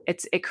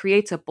 It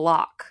creates a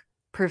block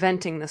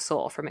preventing the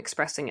soul from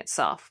expressing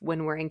itself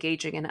when we're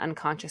engaging in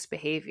unconscious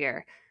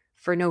behavior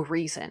for no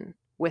reason,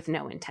 with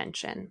no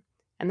intention.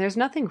 And there's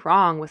nothing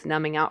wrong with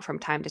numbing out from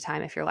time to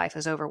time if your life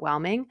is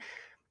overwhelming.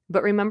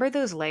 But remember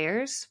those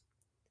layers,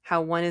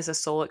 how one is a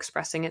soul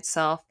expressing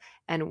itself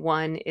and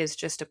one is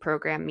just a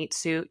program meat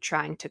suit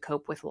trying to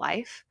cope with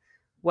life.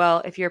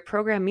 Well, if you're a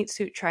program meat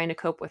suit trying to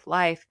cope with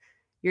life,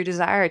 your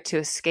desire to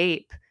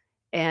escape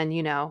and,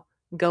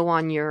 go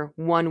on your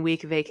 1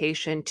 week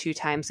vacation 2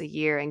 times a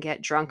year and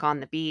get drunk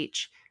on the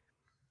beach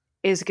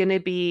is going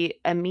to be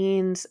a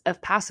means of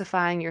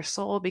pacifying your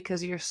soul,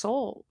 because your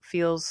soul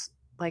feels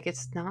like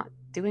it's not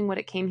doing what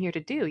it came here to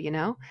do.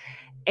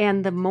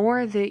 And the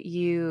more that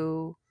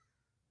you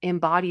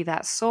embody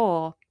that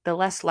soul, the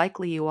less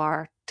likely you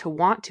are to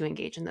want to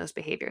engage in those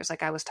behaviors,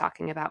 like I was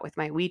talking about with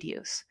my weed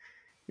use.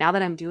 Now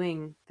that I'm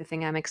doing the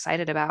thing I'm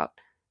excited about,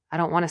 I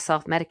don't want to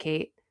self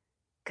medicate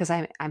because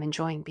I'm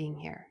enjoying being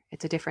here.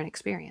 It's a different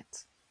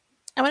experience.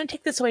 I want to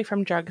take this away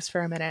from drugs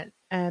for a minute,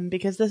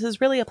 because this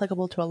is really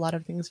applicable to a lot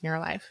of things in your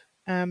life.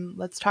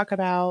 Let's talk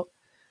about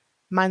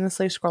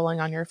mindlessly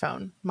scrolling on your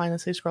phone,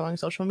 mindlessly scrolling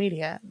social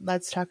media.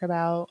 Let's talk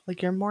about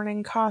like your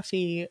morning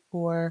coffee,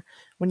 or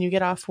when you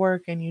get off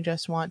work and you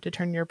just want to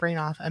turn your brain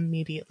off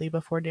immediately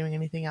before doing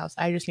anything else.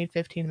 I just need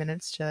 15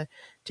 minutes to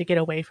get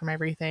away from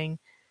everything.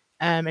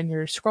 And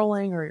you're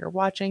scrolling or you're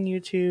watching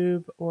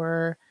YouTube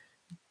or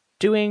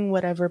doing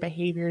whatever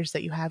behaviors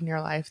that you have in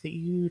your life that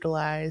you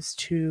utilize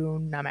to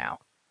numb out.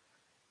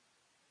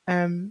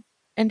 Um,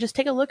 and just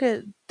take a look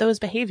at those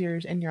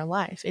behaviors in your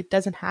life. It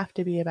doesn't have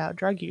to be about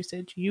drug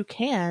usage. You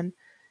can,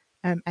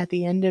 at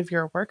the end of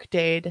your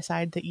workday,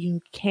 decide that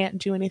you can't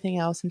do anything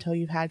else until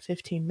you've had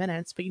 15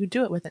 minutes, but you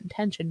do it with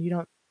intention. You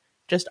don't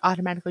just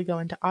automatically go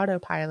into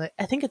autopilot.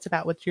 I think it's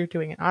about what you're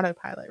doing in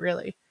autopilot,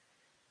 really.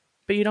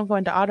 But you don't go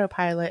into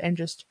autopilot and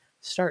just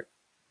start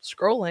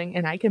scrolling,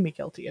 and I can be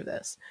guilty of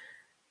this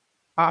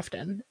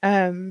often.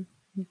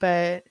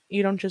 But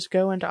you don't just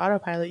go into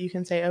autopilot. You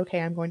can say,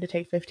 okay, I'm going to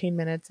take 15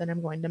 minutes and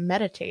I'm going to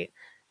meditate.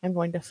 I'm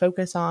going to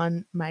focus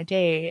on my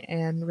day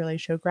and really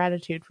show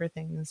gratitude for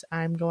things.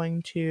 I'm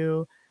going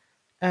to,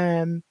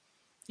 um,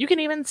 you can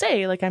even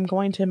say, like, I'm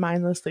going to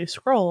mindlessly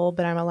scroll,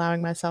 but I'm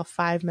allowing myself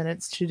 5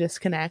 minutes to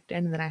disconnect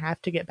and then I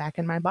have to get back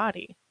in my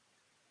body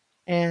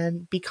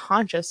and be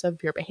conscious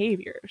of your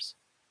behaviors.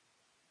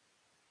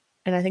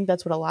 And I think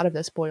that's what a lot of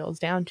this boils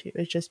down to,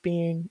 is just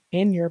being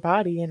in your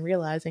body and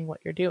realizing what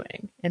you're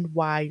doing and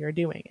why you're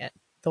doing it.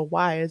 The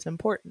why is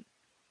important.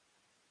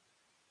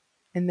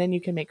 And then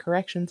you can make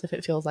corrections if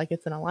it feels like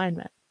it's in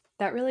alignment.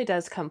 That really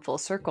does come full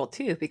circle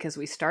too, because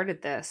we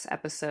started this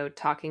episode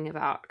talking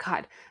about,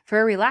 God,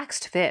 for a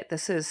relaxed fit,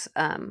 this is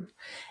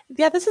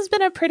Yeah, this has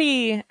been a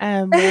pretty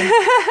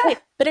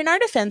but in our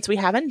defense, we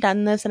haven't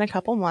done this in a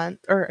couple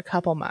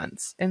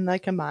months, in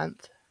like a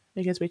month,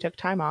 because we took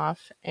time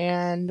off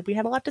and we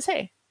had a lot to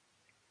say.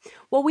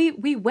 well,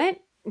 we went,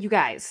 you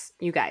guys,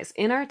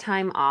 in our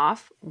time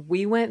off,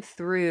 we went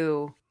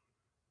through,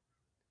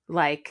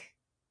 like,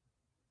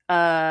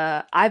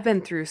 I've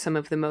been through some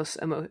of the most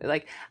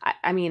like,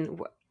 I mean,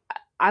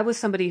 I was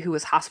somebody who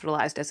was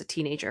hospitalized as a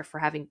teenager for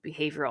having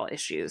behavioral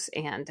issues,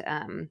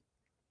 and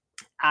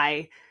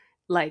I,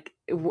 like,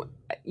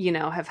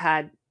 have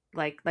had,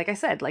 like I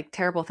said, like,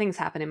 terrible things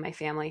happen in my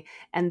family.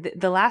 And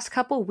the last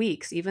couple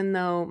weeks, even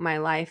though my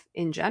life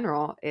in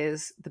general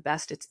is the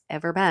best it's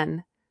ever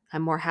been,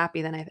 I'm more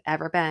happy than I've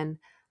ever been,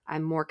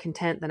 I'm more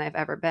content than I've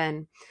ever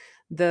been,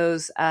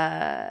 those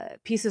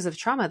pieces of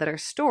trauma that are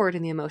stored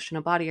in the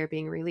emotional body are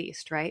being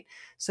released, right?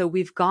 So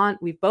we've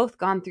both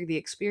gone through the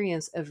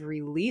experience of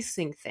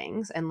releasing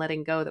things and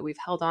letting go that we've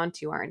held on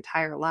to our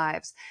entire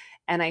lives.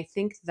 And I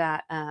think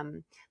that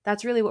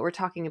that's really what we're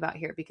talking about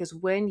here, because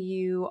when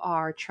you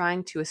are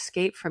trying to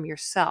escape from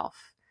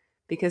yourself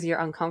because you're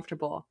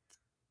uncomfortable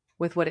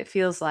with what it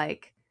feels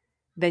like,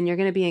 then you're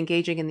going to be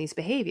engaging in these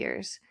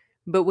behaviors.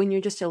 But when you're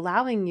just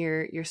allowing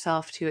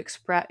yourself to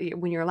express,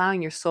 when you're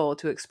allowing your soul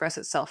to express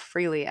itself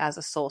freely as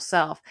a soul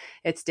self,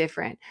 it's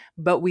different.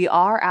 But we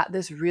are at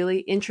this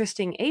really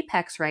interesting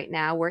apex right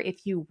now, where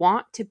if you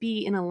want to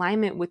be in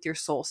alignment with your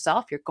soul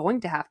self, you're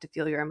going to have to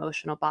feel your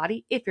emotional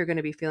body. If you're going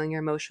to be feeling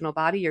your emotional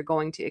body, you're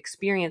going to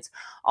experience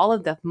all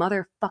of the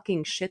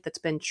motherfucking shit that's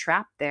been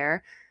trapped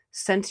there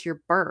since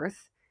your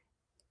birth,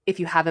 if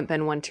you haven't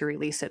been one to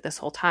release it this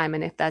whole time.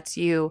 And if that's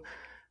you,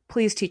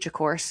 please teach a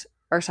course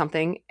or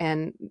something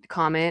and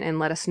comment and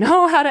let us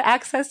know how to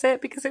access it,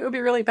 because it would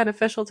be really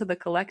beneficial to the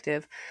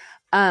collective.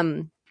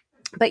 Um,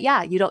 but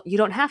yeah, you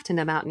don't have to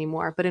numb out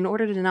anymore. But in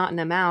order to not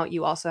numb out,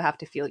 you also have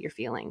to feel your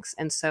feelings.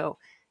 And so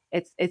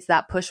it's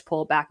that push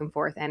pull back and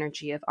forth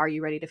energy of, are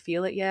you ready to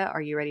feel it yet?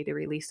 Are you ready to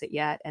release it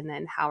yet? And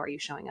then how are you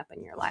showing up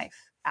in your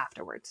life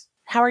afterwards?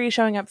 how are you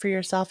showing up for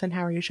yourself and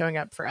how are you showing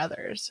up for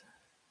others?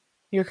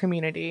 Your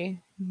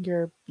community,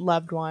 your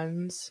loved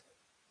ones,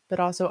 but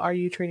also are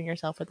you treating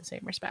yourself with the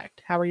same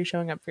respect? How are you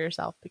showing up for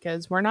yourself?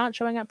 Because we're not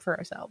showing up for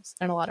ourselves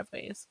in a lot of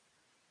ways.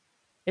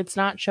 It's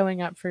not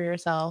showing up for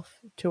yourself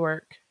to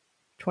work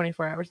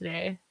 24 hours a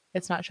day.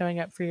 It's not showing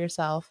up for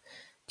yourself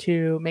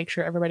to make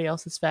sure everybody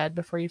else is fed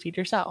before you feed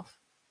yourself.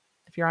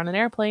 If you're on an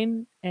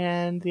airplane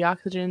and the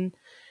oxygen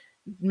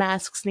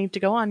masks need to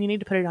go on, you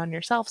need to put it on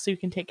yourself so you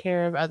can take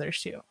care of others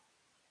too.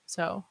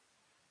 So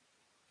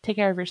take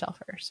care of yourself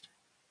first.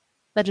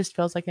 That just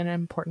feels like an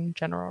important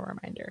general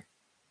reminder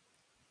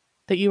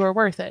that you are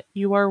worth it.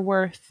 You are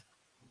worth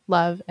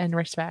love and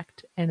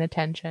respect and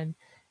attention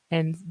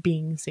and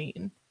being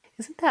seen.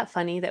 Isn't that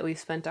funny that we've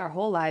spent our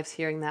whole lives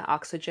hearing that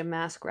oxygen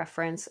mask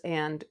reference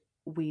and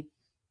we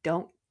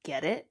don't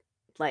get it?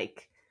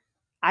 Like,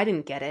 I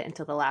didn't get it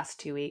until the last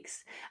 2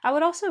 weeks. I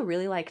would also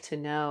really like to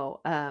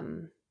know.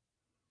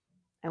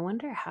 I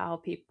wonder how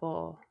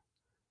people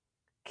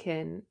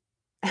can.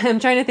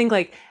 I'm trying to think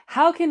like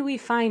how can we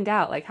find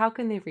out? Like how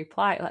can they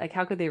reply? Like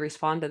how could they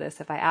respond to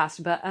this if I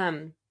asked? But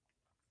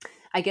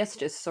I guess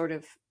just sort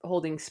of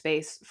holding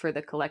space for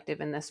the collective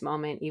in this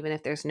moment, even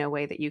if there's no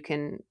way that you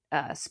can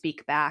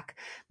speak back.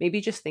 Maybe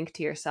just think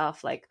to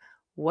yourself, like,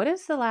 what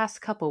has the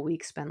last couple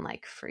weeks been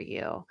like for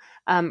you?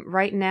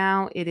 Right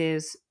now, it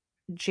is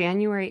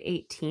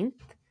January 18th,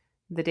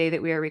 the day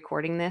that we are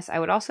recording this. I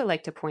would also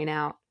like to point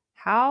out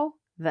how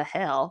the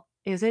hell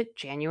is it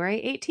January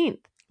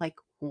 18th? Like,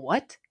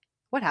 what?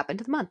 What happened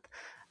to the month?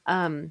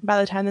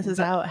 By the time this is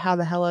But out, how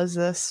the hell is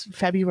this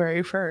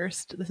February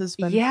 1st? That's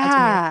when the episode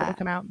will yeah.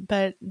 come out.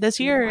 But this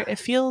year, it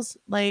feels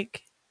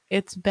like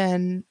it's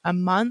been a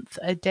month,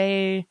 a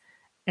day,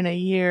 and a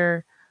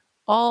year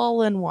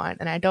all in one.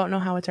 And I don't know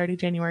how it's already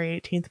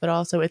January 18th, but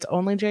also it's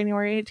only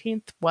January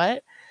 18th.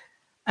 What?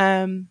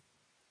 Um,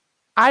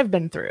 I've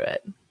been through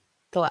it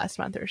the last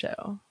month or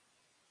so.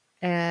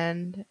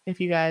 And if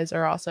you guys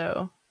are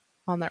also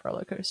on that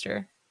roller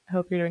coaster, I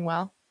hope you're doing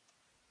well.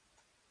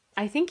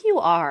 I think you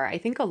are. I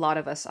think a lot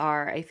of us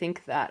are. I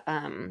think that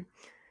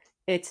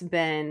it's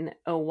been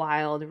a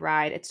wild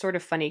ride. It's sort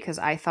of funny because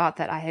I thought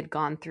that I had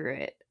gone through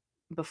it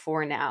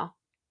before now,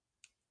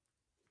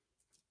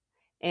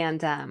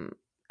 and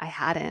I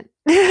hadn't.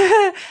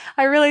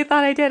 I really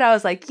thought I did. I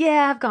was like,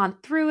 yeah, I've gone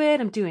through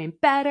it. I'm doing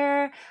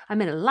better.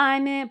 I'm in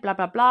alignment, blah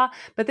blah blah.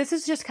 But this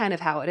is just kind of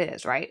how it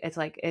is, right? It's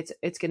like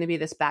it's going to be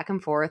this back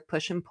and forth,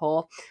 push and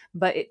pull,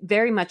 but it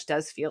very much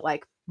does feel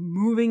like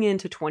moving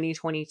into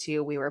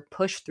 2022, we were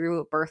pushed through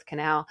a birth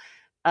canal.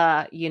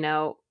 You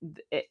know,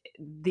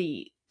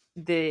 the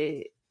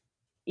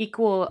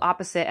equal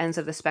opposite ends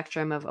of the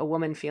spectrum of a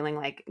woman feeling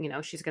like, you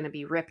know, she's going to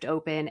be ripped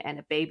open and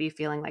a baby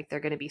feeling like they're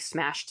going to be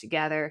smashed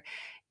together.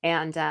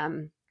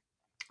 And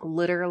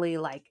literally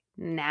like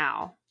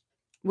now,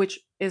 which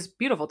is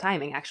beautiful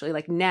timing actually,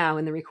 like now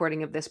in the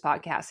recording of this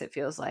podcast, it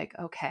feels like,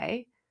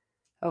 okay,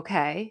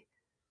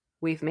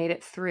 we've made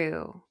it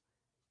through.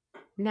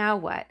 Now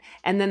what?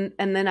 And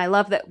then I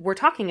love that we're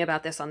talking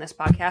about this on this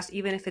podcast,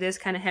 even if it is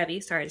kind of heavy.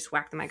 Sorry, I just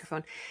whacked the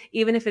microphone.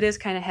 Even if it is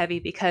kind of heavy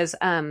because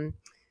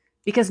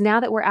now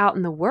that we're out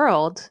in the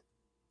world,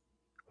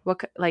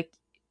 what like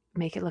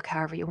make it look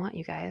however you want,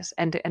 you guys.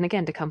 And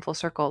again, to come full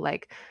circle,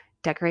 like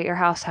decorate your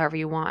house however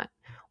you want.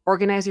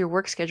 Organize your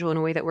work schedule in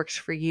a way that works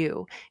for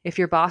you. If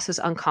your boss is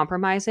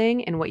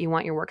uncompromising in what you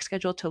want your work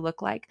schedule to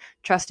look like,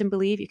 trust and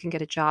believe you can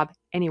get a job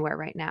anywhere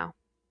right now.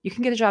 You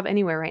can get a job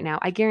anywhere right now.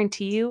 I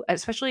guarantee you,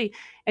 especially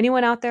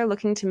anyone out there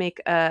looking to make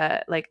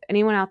like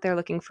anyone out there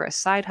looking for a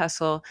side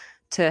hustle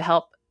to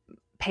help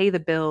pay the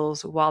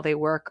bills while they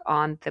work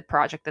on the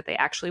project that they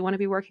actually want to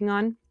be working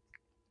on,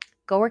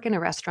 go work in a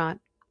restaurant,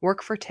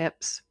 work for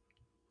tips.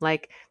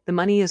 Like the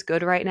money is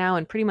good right now,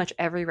 and pretty much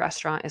every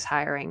restaurant is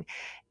hiring.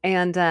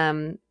 And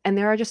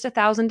there are just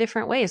 1,000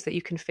 different ways that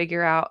you can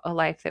figure out a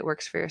life that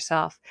works for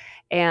yourself.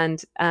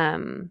 And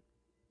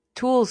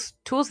tools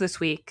this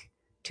week,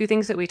 two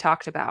things that we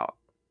talked about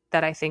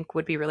that I think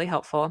would be really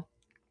helpful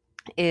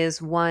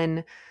is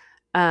one,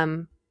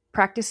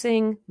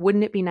 practicing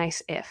wouldn't it be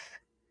nice if.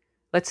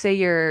 Let's say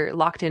you're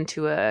locked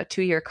into a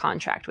 2-year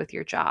contract with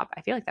your job.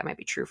 I feel like that might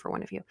be true for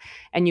one of you,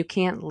 and you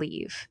can't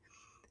leave.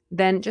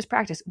 Then just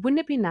practice.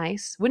 Wouldn't it be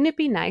nice? Wouldn't it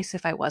be nice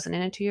if I wasn't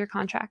in a 2-year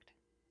contract?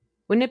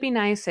 Wouldn't it be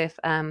nice if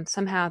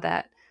somehow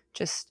that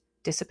just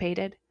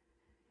dissipated?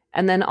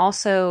 And then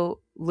also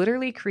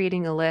literally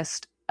creating a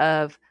list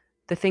of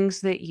the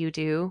things that you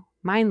do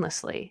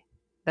mindlessly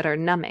that are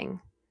numbing,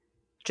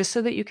 just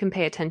so that you can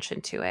pay attention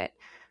to it.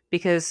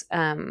 Because,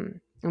 and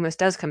this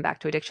does come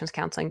back to addictions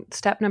counseling,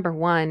 step number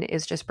one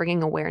is just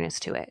bringing awareness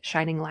to it,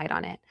 shining light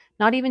on it,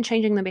 not even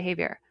changing the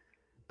behavior,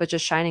 but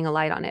just shining a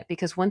light on it.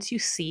 Because once you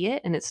see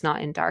it and it's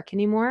not in dark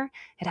anymore,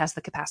 it has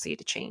the capacity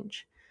to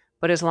change.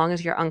 But as long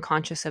as you're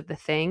unconscious of the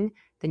thing,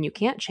 then you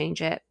can't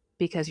change it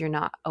because you're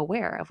not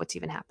aware of what's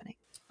even happening.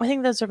 I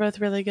think those are both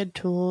really good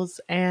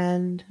tools.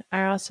 And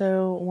I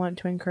also want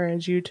to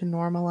encourage you to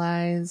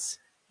normalize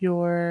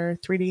your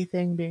 3D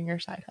thing being your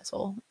side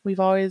hustle. We've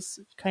always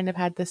kind of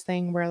had this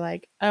thing where,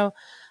 like, oh,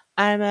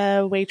 I'm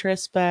a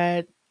waitress,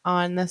 but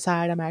on the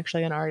side, I'm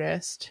actually an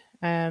artist.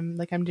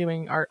 Like I'm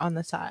doing art on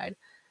the side.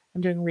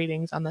 I'm doing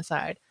readings on the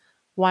side.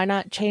 Why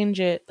not change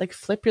it? Like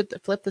flip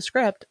the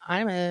script.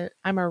 I'm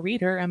a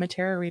reader. I'm a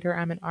tarot reader.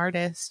 I'm an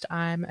artist.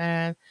 I'm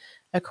a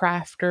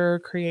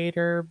crafter,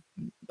 creator,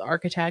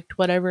 architect,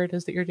 whatever it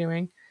is that you're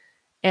doing,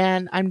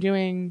 and I'm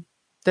doing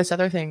this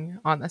other thing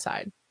on the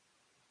side.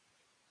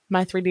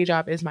 My 3D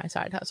job is my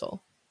side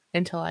hustle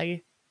until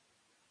I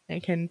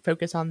can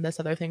focus on this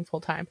other thing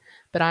full time.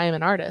 But I am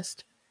an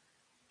artist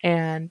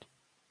and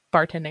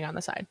bartending on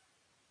the side.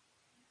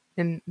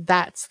 And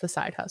that's the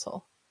side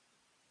hustle.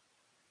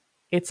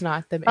 It's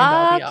not the end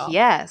all be Fuck all.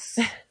 yes.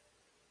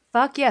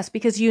 Fuck yes.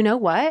 Because you know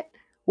what?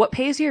 What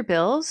pays your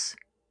bills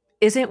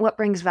isn't what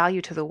brings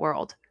value to the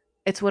world.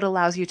 It's what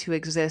allows you to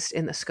exist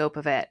in the scope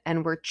of it.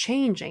 And we're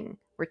changing.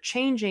 We're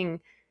changing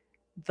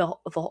the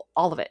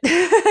all of it.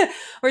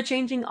 We're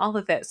changing all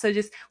of it. So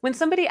just when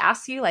somebody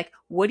asks you like,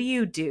 what do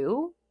you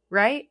do?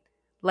 Right?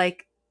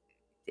 Like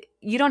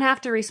you don't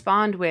have to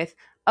respond with,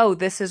 oh,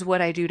 this is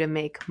what I do to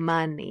make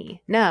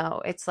money.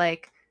 No, it's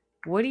like,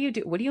 what do you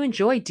do? What do you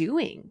enjoy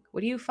doing?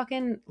 What do you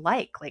fucking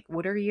like? Like,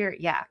 what are your,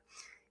 yeah.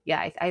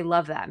 Yeah, I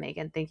love that,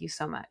 Megan. Thank you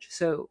so much.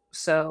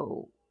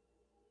 So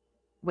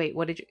wait,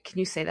 what did you, can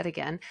you say that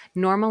again?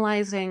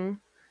 Normalizing.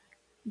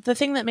 The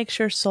thing that makes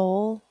your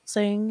soul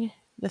sing,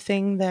 the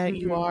thing that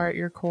you Mhm. are at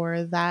your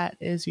core, that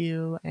is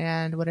you.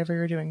 And whatever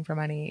you're doing for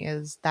money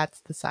is that's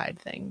the side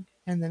thing.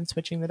 And then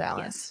switching the Yes.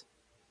 balance.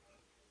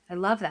 I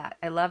love that.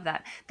 I love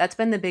that. That's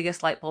been the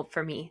biggest light bulb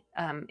for me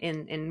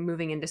in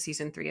moving into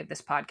season 3 of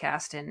this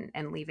podcast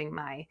and leaving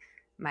my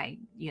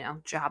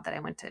job that I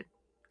went to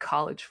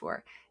college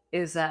for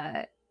is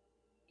yeah,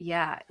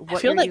 I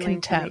what feel you're like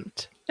doing to make.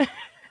 contempt.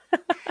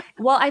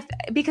 Well, I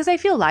because I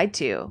feel lied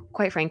to,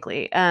 quite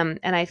frankly, and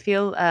I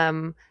feel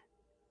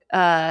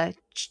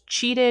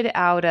cheated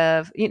out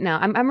of,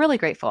 I'm really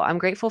grateful. I'm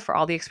grateful for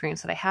all the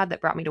experience that I had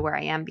that brought me to where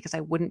I am, because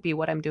I wouldn't be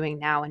what I'm doing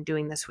now and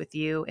doing this with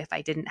you if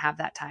I didn't have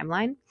that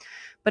timeline.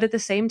 But at the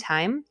same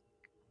time,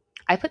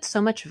 I put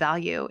so much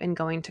value in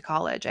going to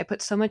college. I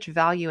put so much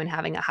value in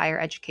having a higher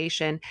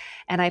education,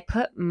 and I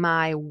put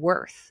my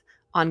worth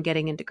on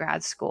getting into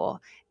grad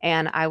school.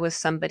 And I was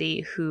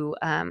somebody who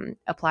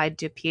applied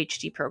to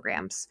PhD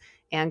programs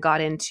and got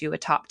into a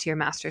top tier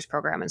master's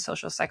program in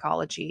social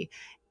psychology.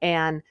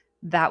 And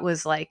that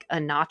was like a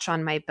notch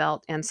on my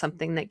belt and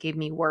something that gave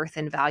me worth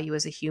and value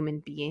as a human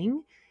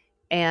being.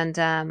 And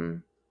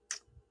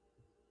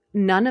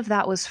none of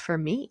that was for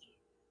me.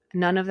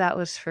 None of that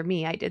was for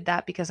me. I did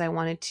that because I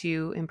wanted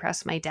to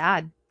impress my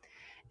dad,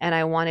 and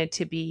I wanted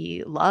to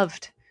be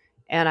loved,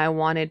 and I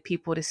wanted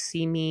people to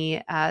see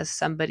me as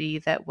somebody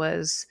that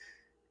was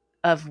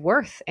of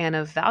worth and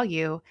of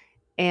value.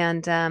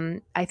 And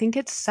I think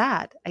it's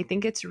sad. I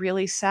think it's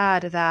really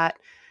sad that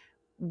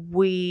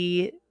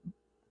we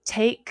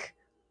take.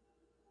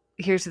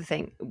 Here's the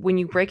thing: when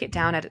you break it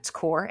down at its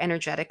core,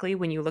 energetically,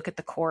 when you look at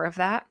the core of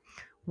that,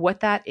 what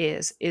that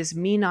is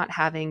me not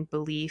having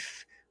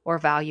belief or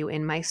value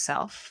in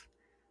myself,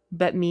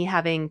 but me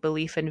having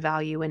belief and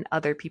value in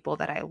other people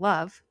that I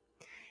love.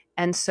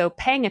 And so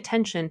paying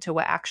attention to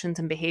what actions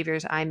and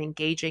behaviors I'm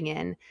engaging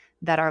in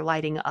that are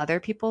lighting other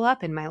people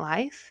up in my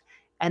life,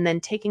 and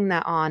then taking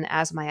that on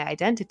as my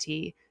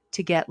identity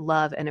to get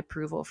love and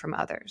approval from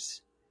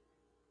others.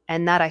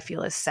 And that I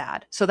feel is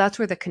sad. So that's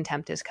where the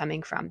contempt is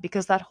coming from,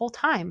 because that whole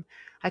time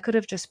I could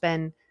have just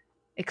been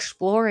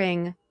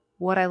exploring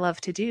what I love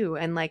to do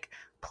and like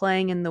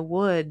playing in the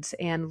woods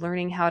and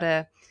learning how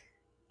to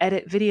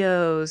edit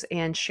videos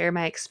and share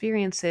my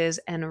experiences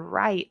and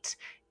write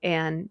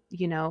and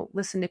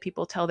listen to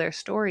people tell their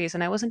stories.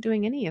 And I wasn't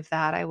doing any of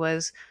that. I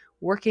was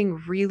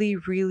working really,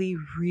 really,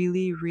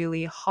 really,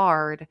 really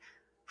hard,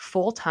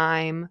 full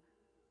time,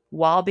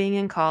 while being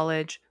in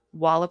college,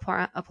 while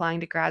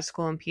applying to grad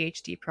school and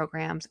PhD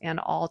programs, and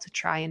all to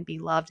try and be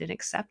loved and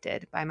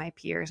accepted by my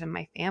peers and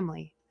my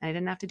family. And I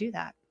didn't have to do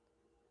that.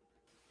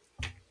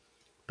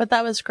 But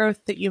that was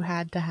growth that you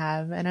had to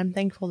have. And I'm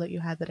thankful that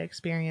you had that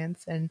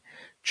experience. And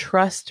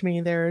trust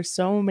me, there are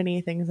so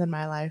many things in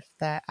my life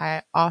that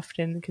I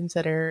often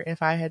consider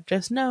if I had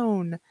just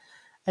known,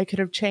 I could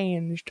have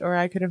changed, or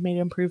I could have made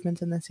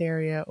improvements in this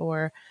area,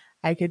 or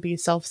I could be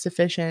self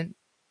sufficient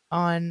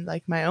on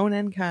like my own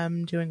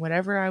income, doing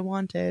whatever I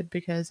wanted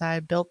because I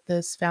built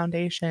this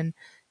foundation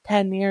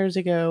 10 years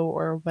ago,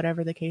 or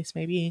whatever the case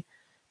may be.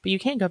 But you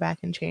can't go back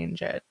and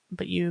change it.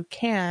 But you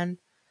can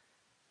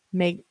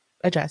make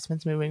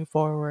adjustments moving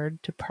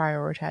forward to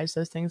prioritize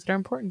those things that are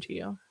important to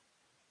you.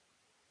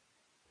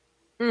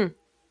 Mm.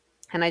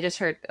 And I just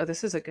heard, oh,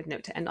 this is a good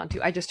note to end on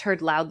too. I just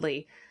heard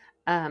loudly,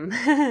 um,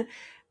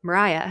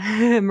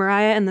 Mariah,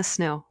 Mariah and the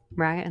Snow,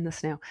 Mariah and the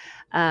Snow.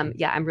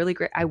 Yeah, I'm really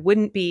great. I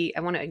want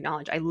to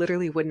acknowledge, I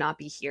literally would not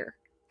be here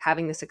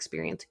having this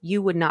experience.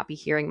 You would not be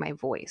hearing my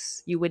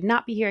voice. You would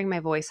not be hearing my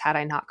voice had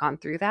I not gone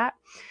through that.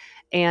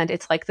 And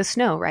it's like the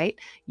snow, right?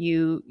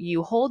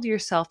 You hold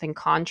yourself in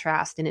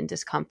contrast and in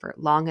discomfort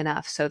long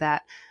enough so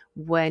that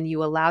when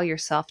you allow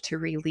yourself to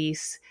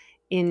release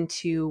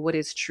into what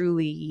is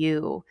truly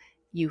you,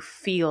 you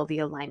feel the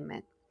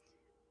alignment.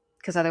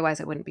 because otherwise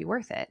it wouldn't be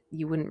worth it.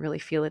 You wouldn't really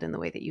feel it in the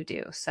way that you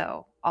do.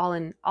 So all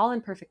in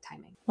perfect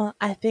timing. Well,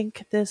 I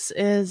think this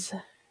is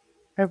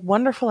a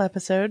wonderful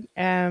episode.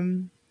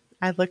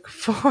 I look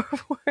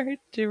forward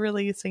to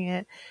releasing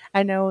it.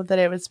 I know that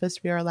it was supposed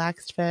to be a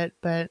relaxed fit,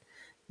 but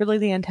really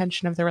the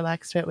intention of the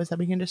relaxed fit was that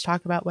we can just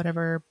talk about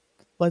whatever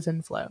was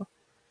in flow.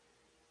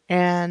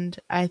 And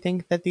I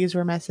think that these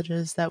were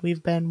messages that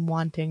we've been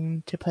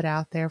wanting to put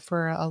out there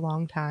for a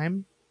long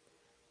time.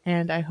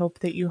 And I hope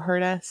that you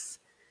heard us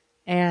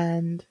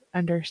and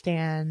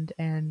understand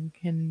and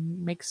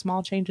can make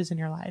small changes in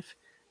your life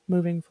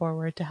moving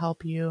forward to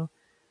help you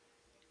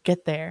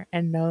get there,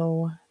 and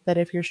know that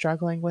if you're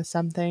struggling with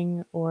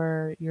something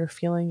or you're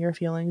feeling your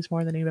feelings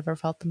more than you've ever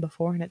felt them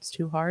before and it's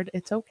too hard,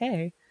 it's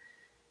okay.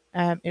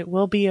 It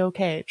will be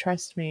okay.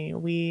 Trust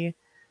me.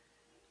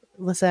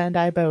 Lisa and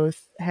I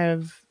both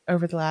have,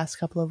 over the last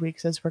couple of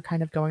weeks, as we're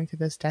kind of going through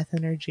this death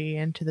energy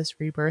into this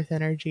rebirth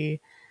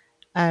energy,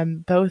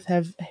 both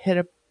have hit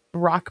a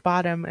rock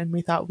bottom, and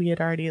we thought we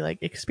had already like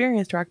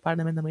experienced rock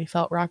bottom, and then we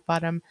felt rock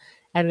bottom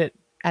at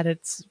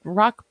its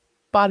rock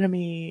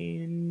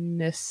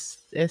bottominess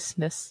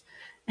isness.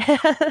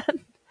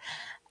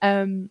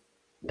 um,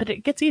 but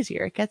it gets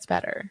easier, it gets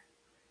better,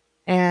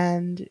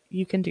 and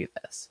you can do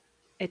this.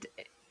 It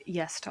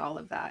Yes to all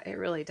of that. It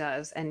really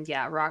does. And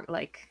yeah, rock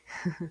like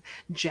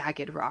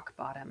jagged rock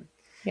bottom.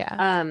 Yeah.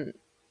 Um,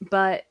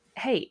 but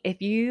hey,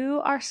 if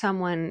you're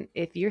someone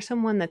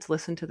that's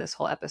listened to this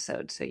whole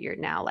episode, so you're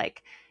now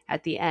like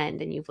at the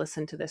end and you've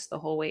listened to this the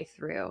whole way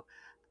through,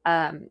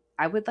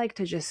 I would like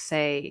to just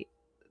say,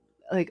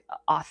 like,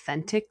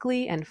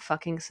 authentically and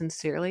fucking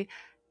sincerely,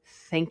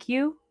 thank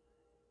you.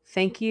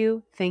 Thank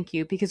you. Thank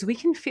you. Because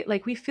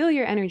we feel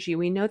your energy.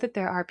 We know that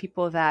there are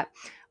people that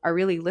are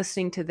really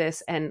listening to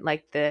this, and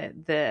like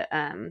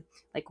the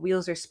like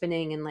wheels are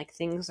spinning and like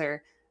things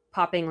are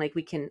popping, like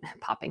we can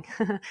popping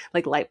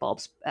like light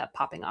bulbs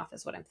popping off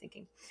is what I'm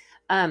thinking.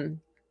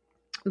 Um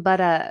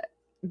but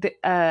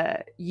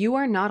you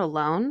are not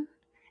alone,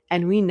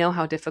 and we know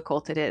how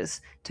difficult it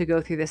is to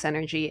go through this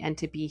energy and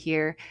to be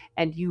here,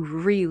 and you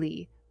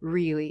really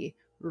really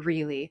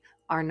really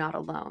are not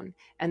alone,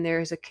 and there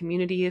is a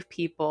community of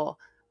people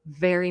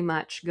very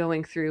much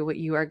going through what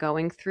you are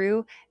going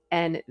through,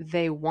 and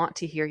they want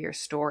to hear your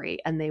story,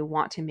 and they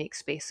want to make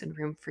space and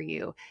room for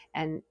you,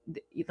 and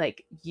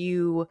like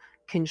you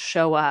can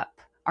show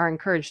up, are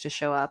encouraged to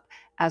show up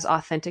as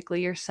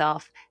authentically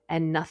yourself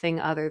and nothing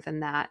other than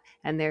that.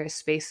 And there is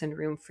space and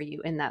room for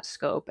you in that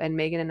scope. And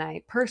Megan and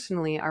I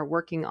personally are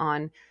working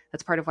on,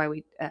 that's part of why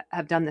we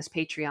have done this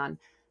Patreon,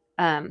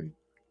 um,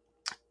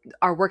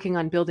 are working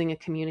on building a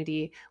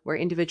community where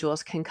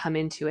individuals can come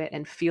into it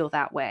and feel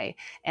that way.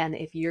 And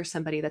if you're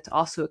somebody that's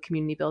also a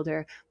community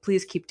builder,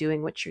 please keep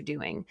doing what you're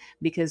doing,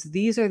 because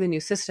these are the new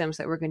systems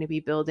that we're going to be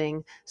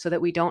building so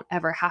that we don't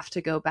ever have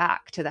to go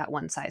back to that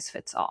one size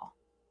fits all.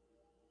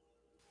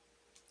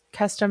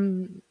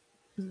 Custom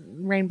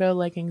rainbow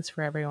leggings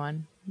for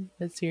everyone.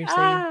 But seriously,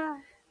 Ah,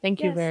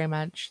 thank you yes. very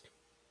much.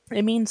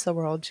 It means the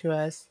world to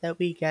us that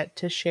we get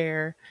to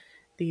share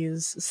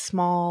these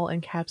small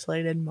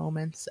encapsulated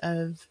moments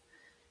of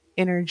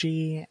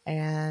energy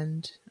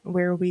and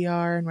where we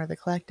are and where the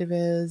collective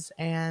is.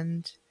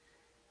 And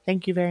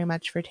thank you very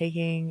much for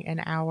taking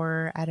an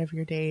hour out of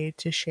your day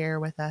to share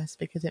with us,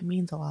 because it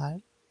means a lot.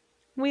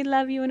 We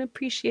love you and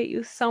appreciate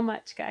you so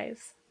much,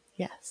 guys.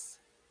 Yes.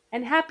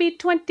 And happy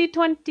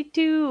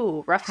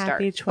 2022. Rough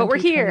start, Happy but we're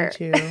here.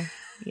 2022.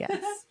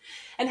 Yes.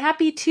 And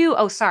happy too.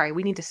 Oh, sorry,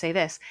 we need to say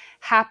this.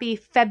 Happy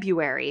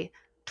February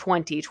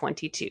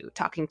 2022.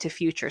 Talking to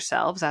future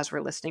selves as we're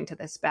listening to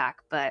this back,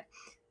 but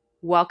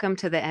welcome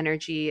to the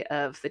energy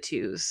of the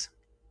twos.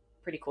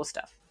 Pretty cool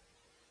stuff.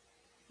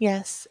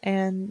 Yes.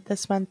 And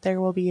this month there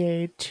will be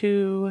a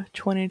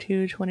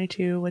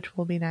 2/22/22, which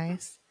will be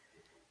nice.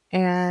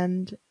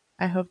 And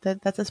I hope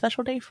that that's a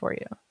special day for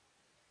you.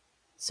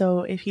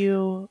 So if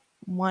you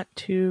want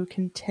to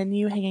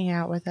continue hanging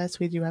out with us,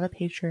 we do have a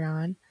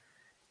Patreon,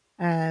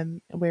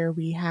 where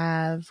we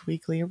have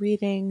weekly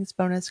readings,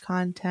 bonus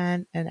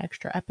content, an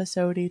extra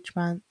episode each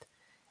month,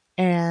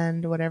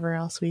 and whatever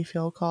else we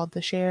feel called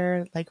to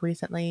share. Like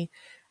recently,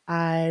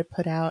 I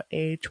put out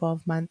a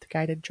 12-month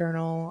guided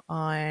journal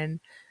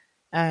on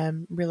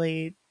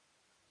really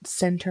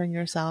centering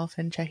yourself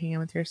and checking in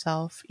with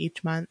yourself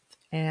each month,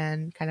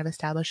 and kind of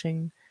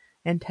establishing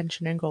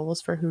intention and goals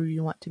for who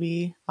you want to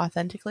be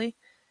authentically.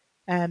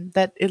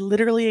 That it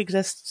literally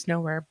exists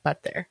nowhere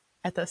but there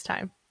at this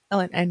time,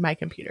 and my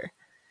computer.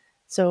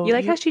 So You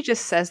like how you, she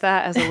just says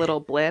that as a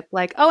little blip?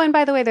 Like, oh, and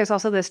by the way, there's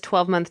also this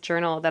 12-month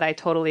journal that I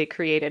totally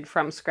created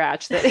from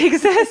scratch that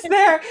exists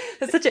there.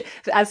 It's such a,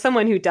 as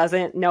someone who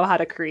doesn't know how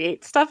to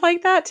create stuff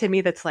like that, to me,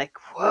 that's like,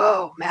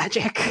 whoa,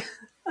 magic.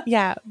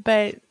 yeah,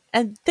 but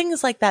and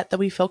things like that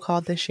we feel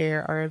called to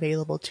share are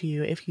available to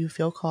you if you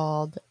feel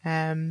called.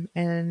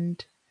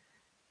 And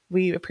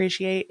we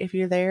appreciate if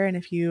you're there, and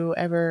if you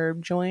ever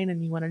join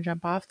and you want to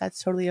jump off,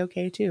 that's totally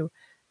okay too.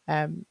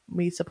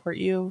 We support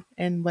you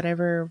in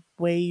whatever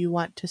way you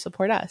want to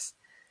support us,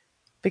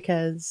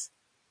 because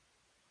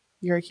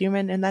you're a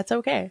human and that's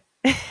okay.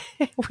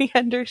 We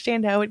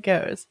understand how it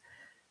goes.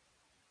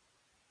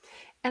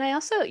 And I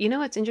also, you know,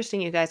 what's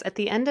interesting, you guys, at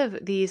the end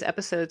of these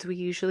episodes, we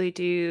usually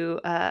do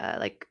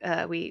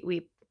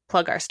we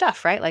plug our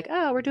stuff, right? Like,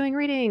 oh, we're doing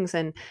readings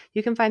and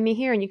you can find me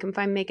here and you can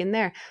find Megan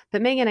there.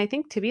 But Megan, I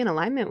think to be in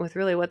alignment with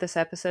really what this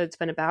episode's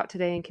been about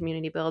today in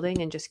community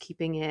building and just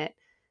keeping it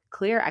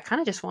clear, I kind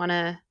of just want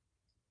to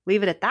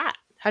leave it at that.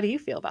 How do you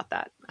feel about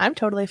that? I'm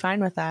totally fine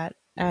with that.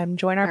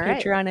 Join our All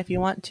right. Patreon if you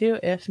want to.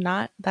 If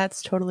not,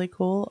 that's totally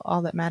cool.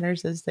 All that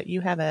matters is that you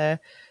have a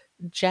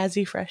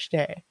jazzy, fresh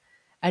day.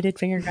 I did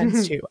finger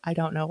guns too. I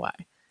don't know why.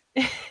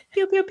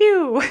 Pew, pew,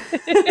 pew.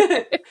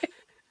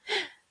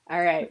 All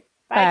right.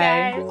 Bye,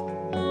 Bye.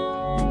 guys.